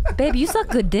slug. Babe, you suck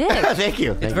good dick. Thank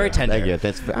you. It's very tender. Thank you.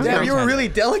 That's Damn, you were really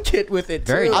delicate with it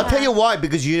too. Very I'll tell you why,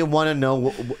 because you didn't want to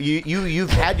know.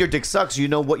 You've had your dick sucked, so you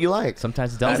know what you like.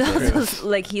 Sometimes it's He's delicate. also,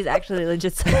 like he's actually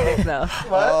legit sucking dick though.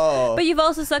 Oh, But you've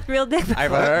also sucked real dick. before.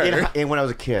 I've heard. And when I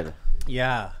was a kid.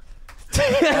 Yeah.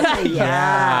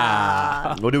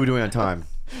 Yeah. What are we doing on time?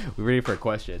 We're ready for a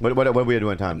question. What are we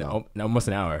doing on time now? No, almost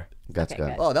an hour. That's Okay,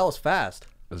 good. good. Oh, that was fast.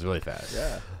 It was really fast.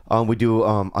 Yeah. We do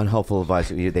unhelpful advice.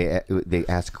 They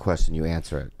ask a question, you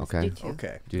answer it. Okay. Do two.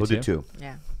 Okay. We'll do two.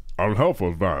 Yeah. Unhelpful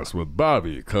advice with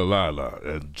Bobby, Khalyla,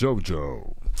 and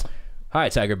JoJo. Hi,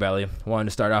 TigerBelly. Wanted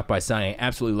to start off by saying I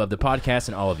absolutely love the podcast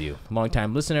and all of you.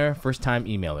 Long-time listener, first-time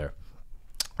emailer.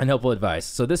 Unhelpful advice.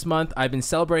 So this month, I've been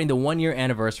celebrating the 1-year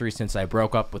anniversary since I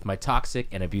broke up with my toxic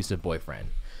and abusive boyfriend.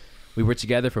 We were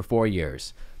together for 4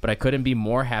 years, but I couldn't be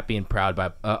more happy and proud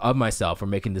of myself for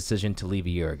making the decision to leave a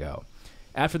year ago.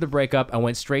 After the breakup, I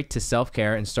went straight to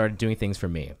self-care and started doing things for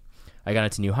me. I got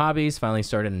into new hobbies, finally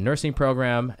started a nursing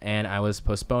program, and I was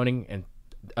postponing and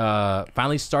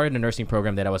finally started a nursing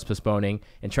program that I was postponing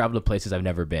and traveled to places I've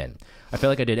never been. I feel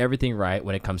like I did everything right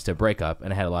when it comes to a breakup,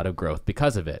 and I had a lot of growth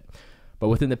because of it. But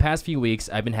within the past few weeks,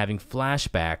 I've been having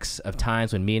flashbacks of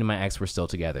times when me and my ex were still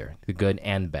together, the good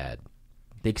and bad.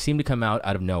 They seem to come out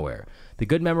of nowhere. The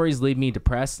good memories leave me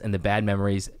depressed, and the bad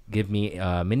memories give me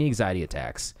mini anxiety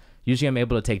attacks. Usually I'm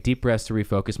able to take deep breaths to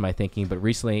refocus my thinking, but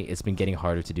recently it's been getting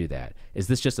harder to do that. Is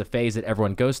this just a phase that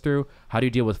everyone goes through? How do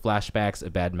you deal with flashbacks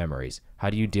of bad memories? How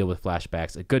do you deal with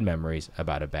flashbacks of good memories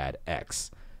about a bad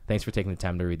ex? Thanks for taking the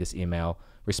time to read this email.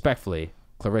 Respectfully,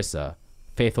 Clarissa,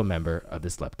 faithful member of the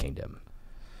Slept Kingdom.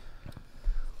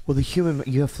 Well,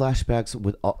 you have flashbacks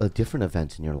with different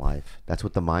events in your life. That's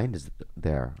what the mind is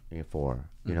there for.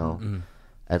 You know,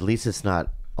 at least it's not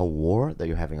a war that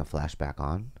you're having a flashback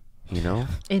on. You know,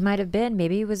 It might have been.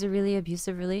 Maybe it was a really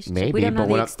abusive relationship. maybe. We don't know but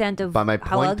the what extent of But my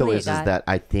how point though ugly is it got. that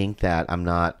I think that I'm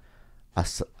not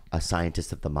a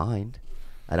scientist of the mind.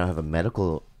 I don't have a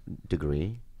medical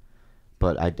degree,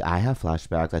 but I have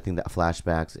flashbacks. I think that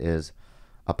flashbacks is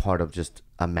a part of just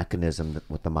a mechanism that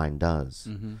what the mind does.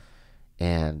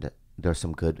 And there's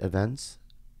some good events,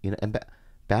 you know, and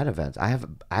bad events. I have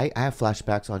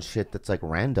flashbacks on shit that's like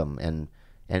random and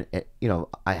you know,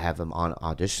 I have them on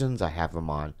auditions. I have them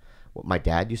on what my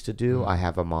dad used to do. I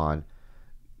have them on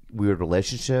weird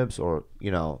relationships or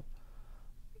you know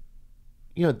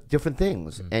different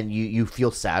things, and you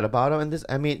feel sad about them. And this,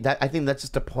 I mean, I think that's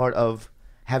just a part of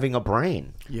having a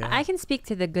brain. Yeah. I can speak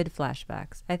to the good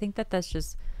flashbacks. I think that's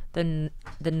just the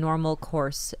normal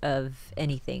course of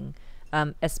anything,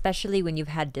 especially when you've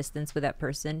had distance with that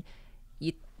person.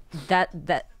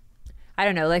 That I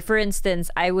don't know. Like for instance,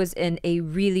 I was in a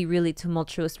really really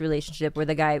tumultuous relationship where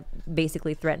the guy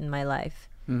basically threatened my life,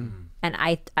 and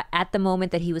I at the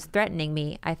moment that he was threatening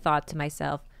me, I thought to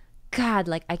myself, God,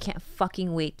 like I can't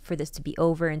fucking wait for this to be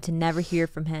over and to never hear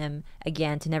from him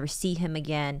again, to never see him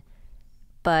again.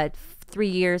 But 3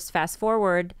 years fast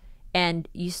forward, and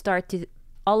you start to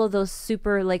all of those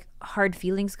super like hard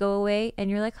feelings go away, and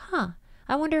you're like,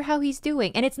 I wonder how he's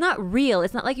doing. And it's not real.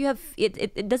 It's not like you have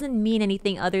it doesn't mean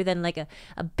anything other than like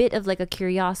a bit of like a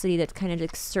curiosity that kind of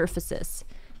like surfaces.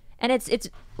 And it's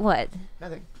what?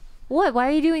 Nothing. What? Why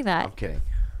are you doing that? I'm kidding.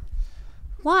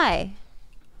 Why?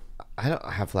 I don't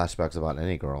have flashbacks about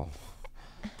any girl.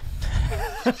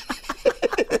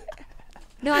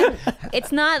 No,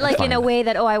 it's not like in a way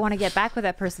that, I want to get back with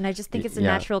that person. I just think it's a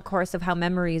Yeah. natural course of how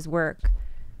memories work.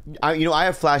 I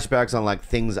have flashbacks on like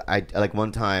things I like.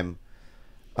 One time,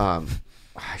 I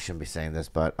shouldn't be saying this,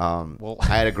 but I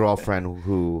had a girlfriend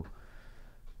who,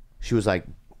 she was like,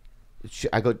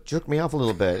 I go jerk me off a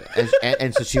little bit,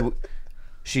 and so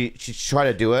she tried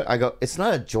to do it. I go, it's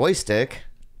not a joystick,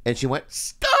 and she went,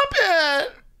 stop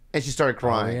it, and she started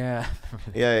crying. yeah.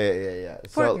 Yeah.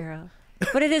 Poor So, girl.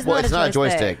 But it is well, not it's a not a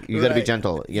joystick. joystick. You got to be Right.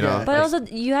 gentle, you know. Yeah. But Like, also,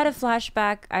 you had a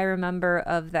flashback, I remember,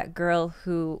 of that girl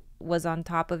who was on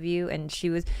top of you, and she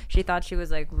thought she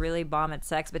was like really bomb at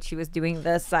sex, but she was doing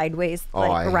the sideways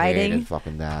I riding. hated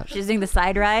fucking that. She was doing the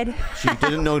side ride. She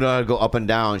didn't know how to go up and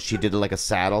down. She did like a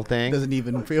saddle thing. Doesn't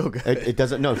even feel good. It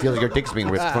doesn't. No, it feels like your dick's being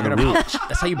ripped from the root.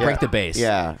 That's how you break the base.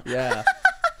 Yeah, Yeah.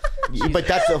 but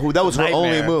that was her only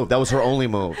Nightmare. move. That was her only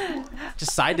move.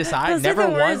 Just side to side, Those are never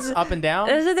the once worst. up and down.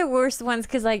 Those are the worst ones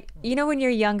because, like, you know, when you're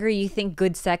younger, you think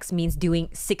good sex means doing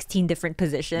 16 different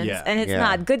positions, Yeah. and it's Yeah.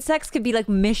 not. Good sex could be like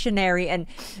missionary, and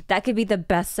that could be the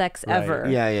best sex Right. ever.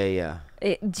 Yeah.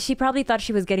 She probably thought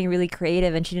she was getting really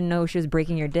creative, and she didn't know she was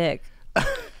breaking your dick.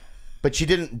 But she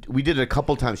didn't. We did it a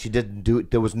couple times. She didn't do it.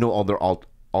 There was no other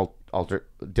alter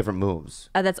different moves.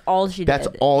 That's all she That's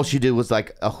did. all she did was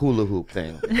like a hula hoop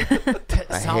thing. That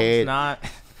I sounds hate- not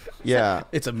Yeah.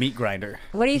 It's a meat grinder.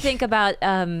 What do you think about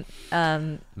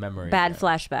memory. bad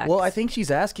flashbacks? Well, I think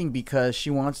she's asking because she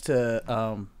wants to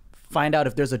find out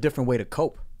if there's a different way to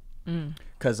cope.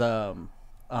 Because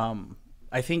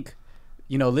I think,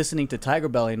 listening to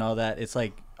TigerBelly and all that, it's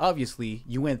like, obviously,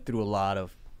 you went through a lot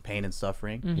of pain and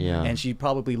suffering. Yeah. And she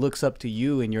probably looks up to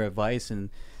you and your advice,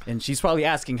 and she's probably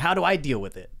asking, how do I deal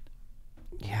with it?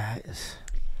 Yeah. It's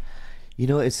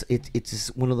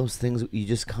just one of those things you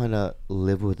just kind of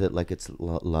live with it like it's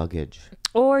luggage.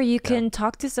 Or you can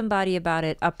talk to somebody about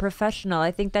it, a professional.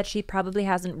 I think that she probably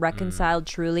hasn't reconciled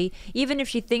truly. Even if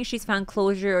she thinks she's found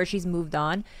closure or she's moved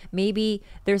on, maybe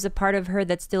there's a part of her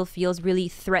that still feels really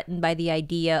threatened by the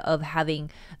idea of having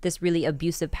this really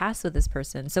abusive past with this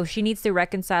person. So she needs to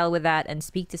reconcile with that and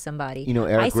speak to somebody.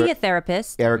 Eric I see a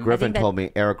therapist. Eric I Griffin think that- told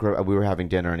me. We were having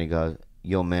dinner, and he goes,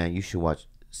 "Yo, man, you should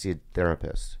see a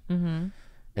therapist." Mm-hmm. And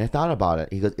I thought about it.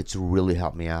 He goes, "It's really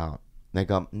helped me out." And I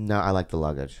go, "No, I like the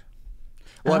luggage."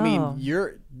 Well, I Oh.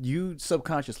 mean, you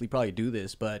subconsciously probably do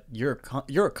this, but you're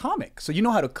a comic, so you know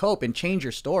how to cope and change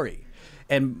your story,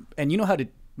 and you know how to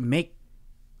make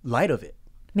light of it.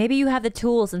 Maybe you have the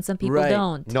tools and some people Right.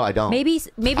 don't. No, I don't. Maybe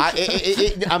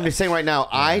I'm just saying right now.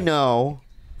 I know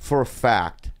for a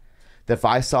fact that if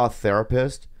I saw a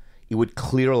therapist, it would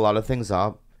clear a lot of things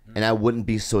up, and I wouldn't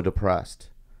be so depressed.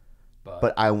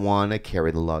 But I want to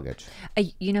carry the luggage.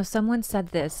 Someone said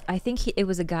this. I think it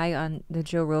was a guy on the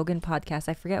Joe Rogan podcast.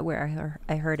 I forget where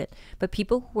I heard it. But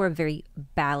people who are very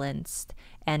balanced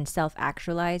and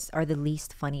self-actualized are the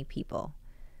least funny people.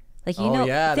 Like,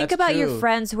 Yeah, think that's about your true.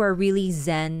 friends who are really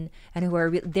zen and who are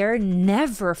they're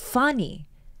never funny.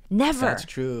 Never. That's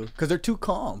true. Because they're too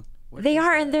calm. They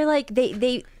are, and they're like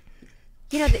they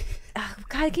you know, oh,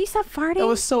 God, can you stop farting? That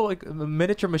was so like a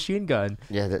miniature machine gun.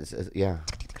 Yeah, yeah.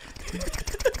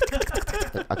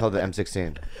 I call it the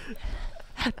M16.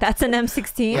 That's an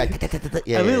M16.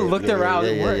 Yeah, I really looked around.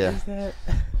 Yeah.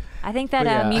 I think that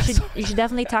But yeah. you should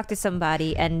definitely talk to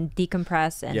somebody and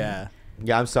decompress. And Yeah.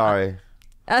 Yeah, I'm sorry.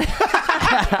 I'm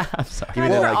sorry. Give me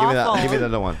We're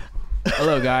another one.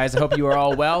 Hello, guys. I hope you are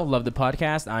all well. Love the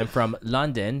podcast. I'm from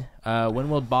London. When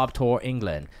will Bob tour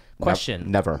England? Question.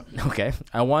 Never. Okay.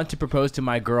 I want to propose to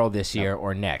my girl this year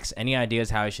or next. Any ideas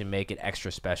how I should make it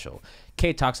extra special?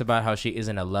 Kate talks about how she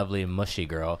isn't a lovely, mushy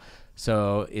girl.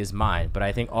 So is mine. But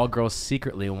I think all girls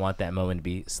secretly want that moment to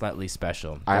be slightly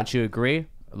special. Don't you agree?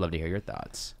 I'd love to hear your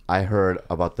thoughts. I heard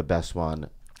about the best one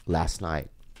last night.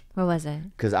 what was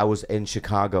it? Because I was in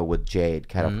Chicago with Jade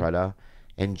Catapretta,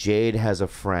 and Jade has a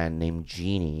friend named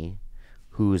Jeannie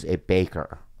who's a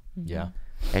baker. Yeah.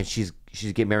 And she's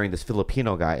getting married this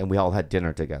Filipino guy, and we all had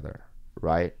dinner together,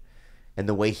 right? And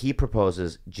the way he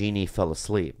proposes, Jeannie fell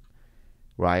asleep,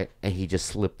 right? And he just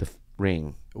slipped the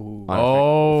ring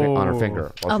on her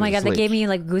finger. Oh my God, that gave me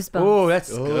like goosebumps. Oh,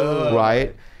 that's good.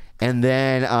 Right? And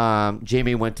then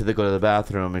Jamie went to go to the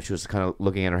bathroom, and she was kind of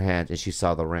looking at her hands, and she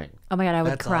saw the ring. Oh my God, I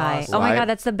would That's cry. awesome. Oh my Right? God,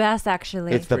 that's the best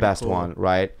actually. It's the pretty best cool. one,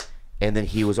 right? And then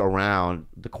he was around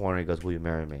the corner. He goes, "Will you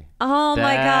marry me?" oh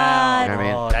my You know God. what I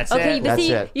mean? Oh, that's Okay, it. but That's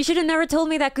see, it. you should have never told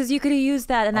me that because you could have used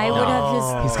that, and I would have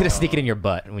just. He's gonna sneak it in your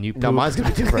butt when you. No, poop. mine's gonna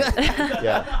be different.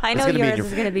 Yeah, I know It's gonna be yours your-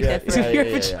 is gonna be yeah,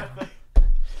 different. yeah.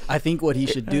 I think what he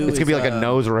should do It's is gonna be like a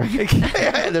nose ring.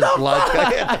 There's blood.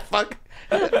 What the fuck?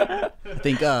 I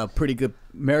think a pretty good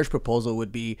marriage proposal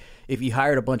would be if he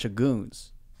hired a bunch of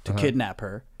goons to kidnap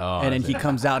her, and then he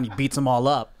comes out and he beats them all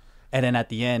up, and then at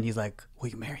the end he's like, "Will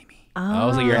you marry me?" I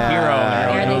was like, you're a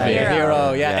hero. You're the movie.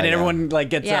 hero. Yeah, and then yeah. everyone like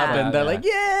gets Yeah. up and they're Yeah. like,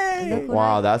 "Yay!"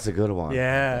 Wow, that's a good one.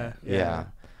 Yeah, Yeah.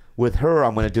 With her,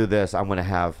 I'm gonna do this. I'm gonna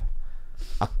have.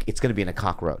 It's gonna be in a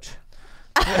cockroach.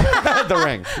 The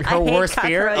ring. I Her hate worst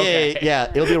fear? cockroaches. Yeah,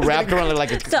 it'll be wrapped around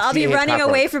like a. So I'll be she hates running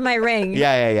away cockroach. from my ring.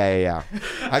 Yeah.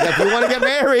 I got. You want to get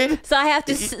married? So I have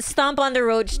to stomp on the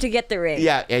roach to get the ring.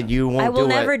 Yeah, and you won't. I will do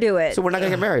never it. do it. So we're not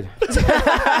gonna get married.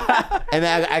 And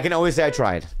then I can always say I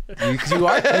tried. You did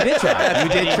try. You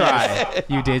did try.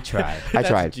 You did try. I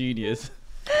tried. Genius.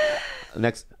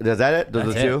 Next, is that it? Those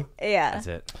That's are it. two. Yeah. That's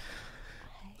it.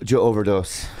 Joe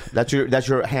Overdose. That's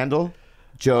your handle.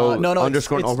 Joe No,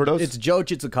 underscore it's, overdose. It's Joe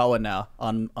Jitsukawa now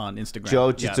on Instagram. Joe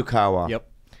Yeah. Jitsukawa.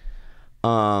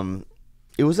 Yep.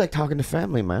 It was like talking to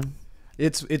family, man.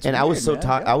 It's And I was weird, so man.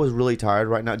 tired. Yeah. I was really tired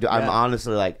right now. Dude, I'm Yeah.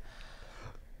 honestly like,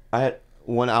 I had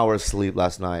 1 hour of sleep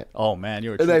last night. Oh man,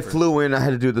 you're a And I trooper. flew in. I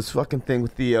had to do this fucking thing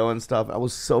with Theo and stuff. I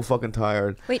was so fucking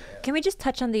tired. Wait, can we just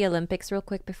touch on the Olympics real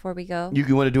quick before we go?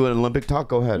 You want to do an Olympic talk?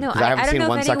 Go ahead. No, 'Cause I haven't I don't seen know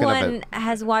 1 if second of anyone it.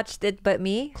 has watched it but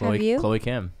me. Have you? Chloe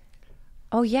Kim.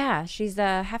 Oh yeah, she's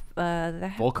the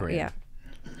Full Korean. Yeah.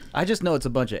 I just know it's a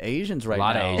bunch of Asians right A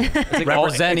lot now. of Asians. It's like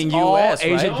Representing it's all US,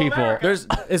 right? Asian people.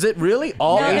 Is it really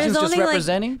all No, there's Asians just only, like-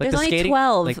 representing? There's the only skating,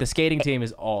 12. Like the skating team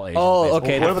is all Asian. Oh, basically.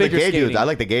 okay. What about the figure gay dudes? skating. I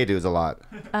like the gay dudes a lot.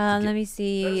 Let me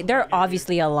see. There are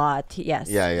obviously a lot. Yes.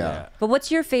 Yeah. But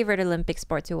what's your favorite Olympic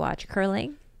sport to watch?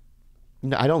 Curling?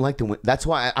 No, I don't like the. That's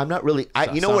why I'm not really.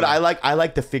 You know what I like? I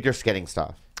like the figure skating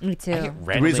stuff. Me too. The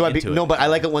Randomly reason why, into it. no, but I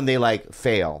like it when they like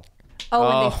fail. Oh,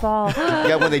 when Oh. they fall.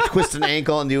 Yeah, when they twist an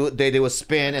ankle and they do a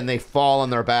spin and they fall on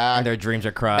their back. And their dreams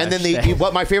are crushed. And then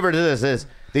what my favorite is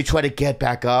they try to get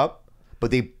back up,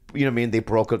 but they, you know what I mean, they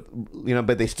broke it, you know,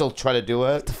 but they still try to do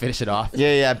it. finish it off.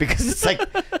 Yeah, because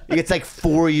it's like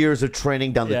 4 years of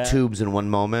training down the tubes in one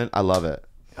moment. I love it.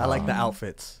 I like the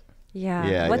outfits. Yeah.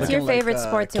 Yeah, What's yeah. your Looking favorite like,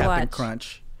 sport to Captain watch?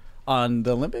 Crunch on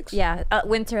the Olympics. Yeah,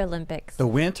 Winter Olympics. The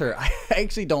winter, I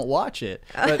actually don't watch it,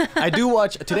 but I do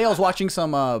watch. Today I was watching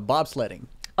some bobsledding.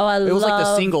 Oh, I love. It was like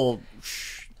the single.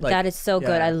 Like, that is so good.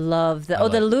 yeah. I love the.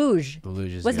 The luge. The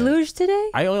luge is Was good. luge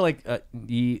today? I only like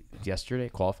yesterday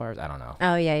qualifiers. I don't know.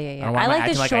 Oh yeah. I, don't know why I am like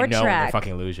acting the like short I know when track. they're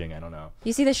fucking luging. I don't know.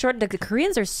 You see the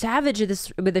Koreans are savage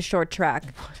with the short track.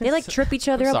 They like trip each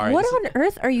other up. sorry, What this on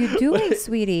earth are you doing,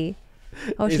 sweetie?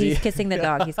 Oh, Is he's he- kissing the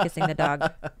dog. He's kissing the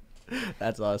dog.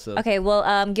 That's awesome. Okay,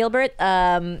 well, Gilbert,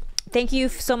 thank you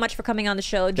so much for coming on the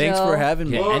show, Joe. Thanks for having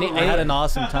me. Yeah, I had an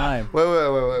awesome time. Wait.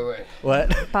 What?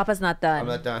 Papa's not done. I'm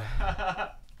not done.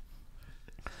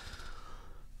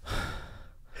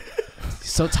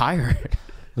 So tired.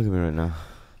 Look at me right now.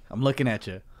 I'm looking at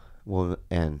you. Well,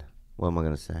 N. What am I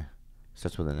going to say?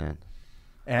 Starts with an N.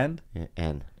 And Yeah,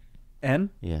 N. and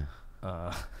Yeah.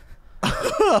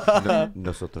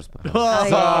 Nosotros. Oh,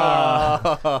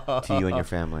 yeah. To you and your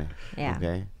family. Yeah.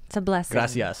 Okay. It's a blessing.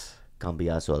 gracias.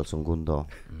 Cambiazo el segundo.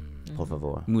 Por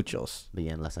favor. Muchos.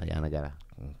 Bien, la Sayanagara.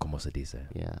 Como se dice?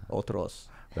 Yeah. Otros.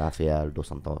 Rafael dos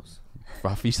Santos.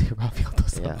 Rafael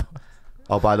dos Yeah. Santos.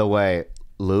 Oh, by the way,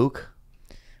 Luke.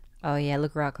 Oh yeah,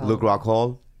 Luke Rockhold. Luke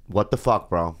Rockhold. What the fuck,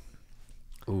 bro?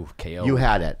 Ooh, KO. You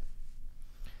had it.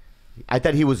 I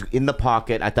thought he was in the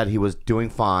pocket. I thought he was doing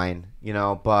fine, you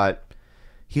know, but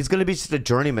he's going to be just a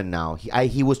journeyman now.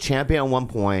 He was champion at one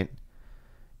point,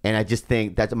 and I just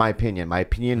think that's my opinion. My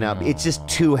opinion now, it's just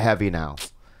too heavy now.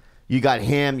 You got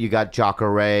him, you got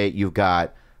Jacare, you've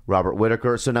got Robert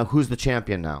Whittaker. So now who's the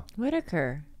champion now?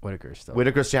 Whittaker. Whittaker's still.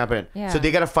 Whittaker's champion. Yeah. So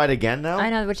they got to fight again now? I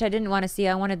know, which I didn't want to see.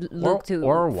 I wanted Luke to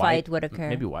fight Whittaker.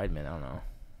 Maybe Weidman. I don't know.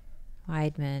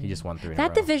 Weidman. He just won 3 in a That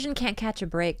row. division can't catch a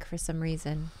break for some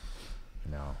reason.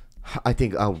 No. I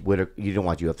think Whittaker, you don't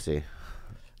watch UFC.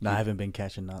 No, I haven't been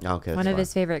catching up. Okay. One of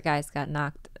his favorite guys got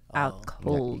knocked out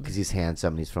cold. Because he's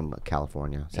handsome and he's from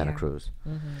California, Santa Yeah. Cruz.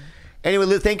 Anyway,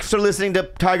 thanks for listening to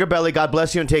Tiger Belly. God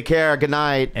bless you and take care. Good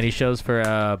night. Any shows for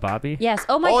Bobby? Yes.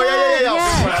 Oh my Oh, God.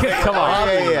 yeah. Yes. Come on.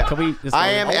 Yeah. Can we? I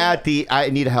am at the. I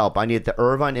need help. I need the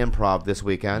Irvine Improv this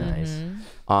weekend.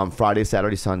 Nice. Friday,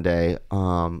 Saturday, Sunday.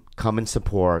 Come and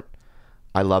support.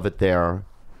 I love it there.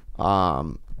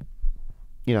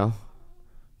 You know.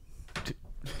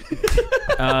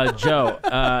 Joe,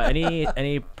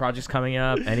 any projects coming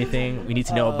up? Anything we need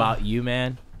to know about you,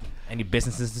 man? Any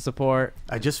businesses to support?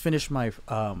 I just finished my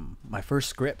my first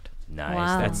script. Nice.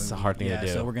 Wow. That's a hard thing Yeah, to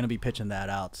do. so we're gonna be pitching that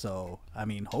out. So I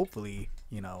mean, hopefully,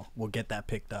 we'll get that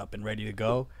picked up and ready to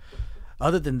go.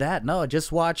 Other than that, no,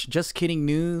 just watch Just Kidding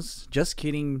News, Just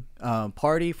Kidding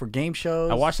Party for game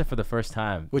shows. I watched it for the first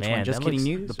time. Which one? Man, Just that Kidding looks-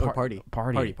 News or Party?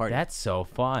 Party. Party. That's so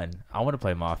fun. I want to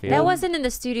play Mafia. That wasn't in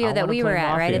the studio I that wanna we play were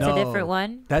at, right? Mafia. It's No, a different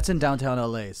one. That's in downtown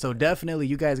LA. So definitely,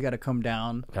 you guys got to come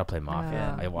down. Gotta play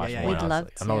Mafia. Oh. I watched Yeah, one. yeah, I We'd was love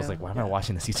like, I was to. like, why am I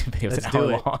watching this YouTube video? It's Let's an hour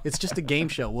do it. long. It's just a game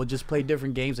show. We'll just play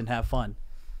different games and have fun.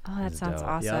 Oh, that sounds dope.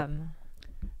 awesome.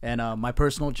 And my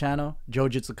personal channel, Joe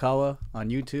Jitsukawa on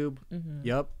YouTube.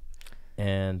 Yep.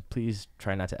 And please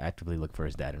try not to actively look for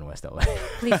his dad in West LA.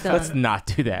 Please don't. Let's not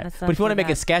do that. Let's But not if you want to do make a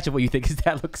that. sketch of what you think his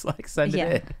dad looks like, send Yeah.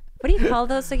 it in. What do you call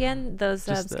those again? Those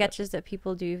Just, sketches that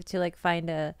people do to like find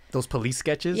a. Those police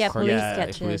sketches. Yeah, police yeah.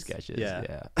 sketches. Police sketches. Yeah.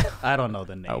 Yeah. I don't know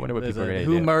the name. I wonder what There's people are gonna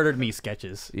Who do. Murdered Me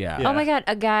sketches. Yeah. Oh my God!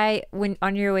 A guy, when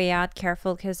on your way out,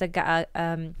 careful because a guy.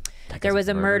 There was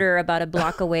a murder about a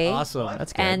block away. Awesome.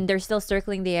 That's good. And they're still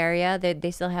circling the area.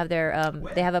 They still have their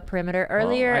they have a perimeter.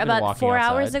 Earlier, I've been about walking 4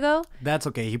 hours outside. ago. That's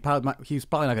okay. He's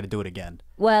probably not gonna do it again.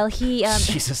 Well, he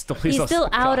Jesus, please he's don't still say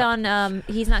out God. on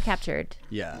he's not captured.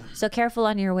 Yeah. So careful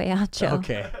on your way out, Joe.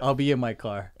 Okay. I'll be in my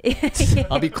car.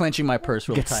 I'll be clenching my purse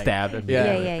real Get tight. stabbed.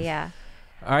 Yeah, yeah, yeah.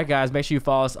 All right, guys. Make sure you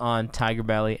follow us on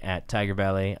TigerBelly at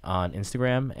TigerBelly on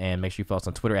Instagram, and make sure you follow us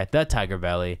on Twitter at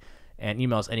TheTigerBelly. And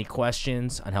email us any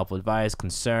questions, unhelpful advice,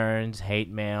 concerns, hate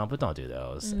mail, but don't do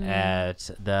those at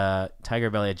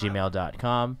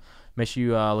thetigerbelly@gmail.com. Make sure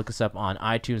you look us up on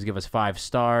iTunes. Give us 5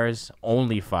 stars,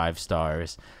 only 5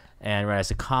 stars, and write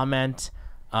us a comment.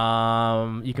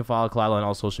 You can follow Khalyla on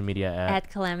all social media At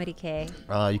Calamity K.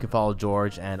 you can follow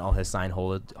George and all his sign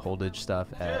holdage stuff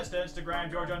Just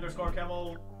Instagram,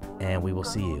 George_Kemmel. and we will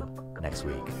see you next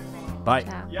week. Bye.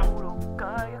 Ciao.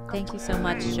 Yep. Thank you so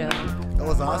much, Joe. That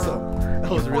was awesome.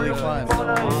 That was really fun.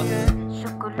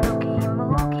 Chocolate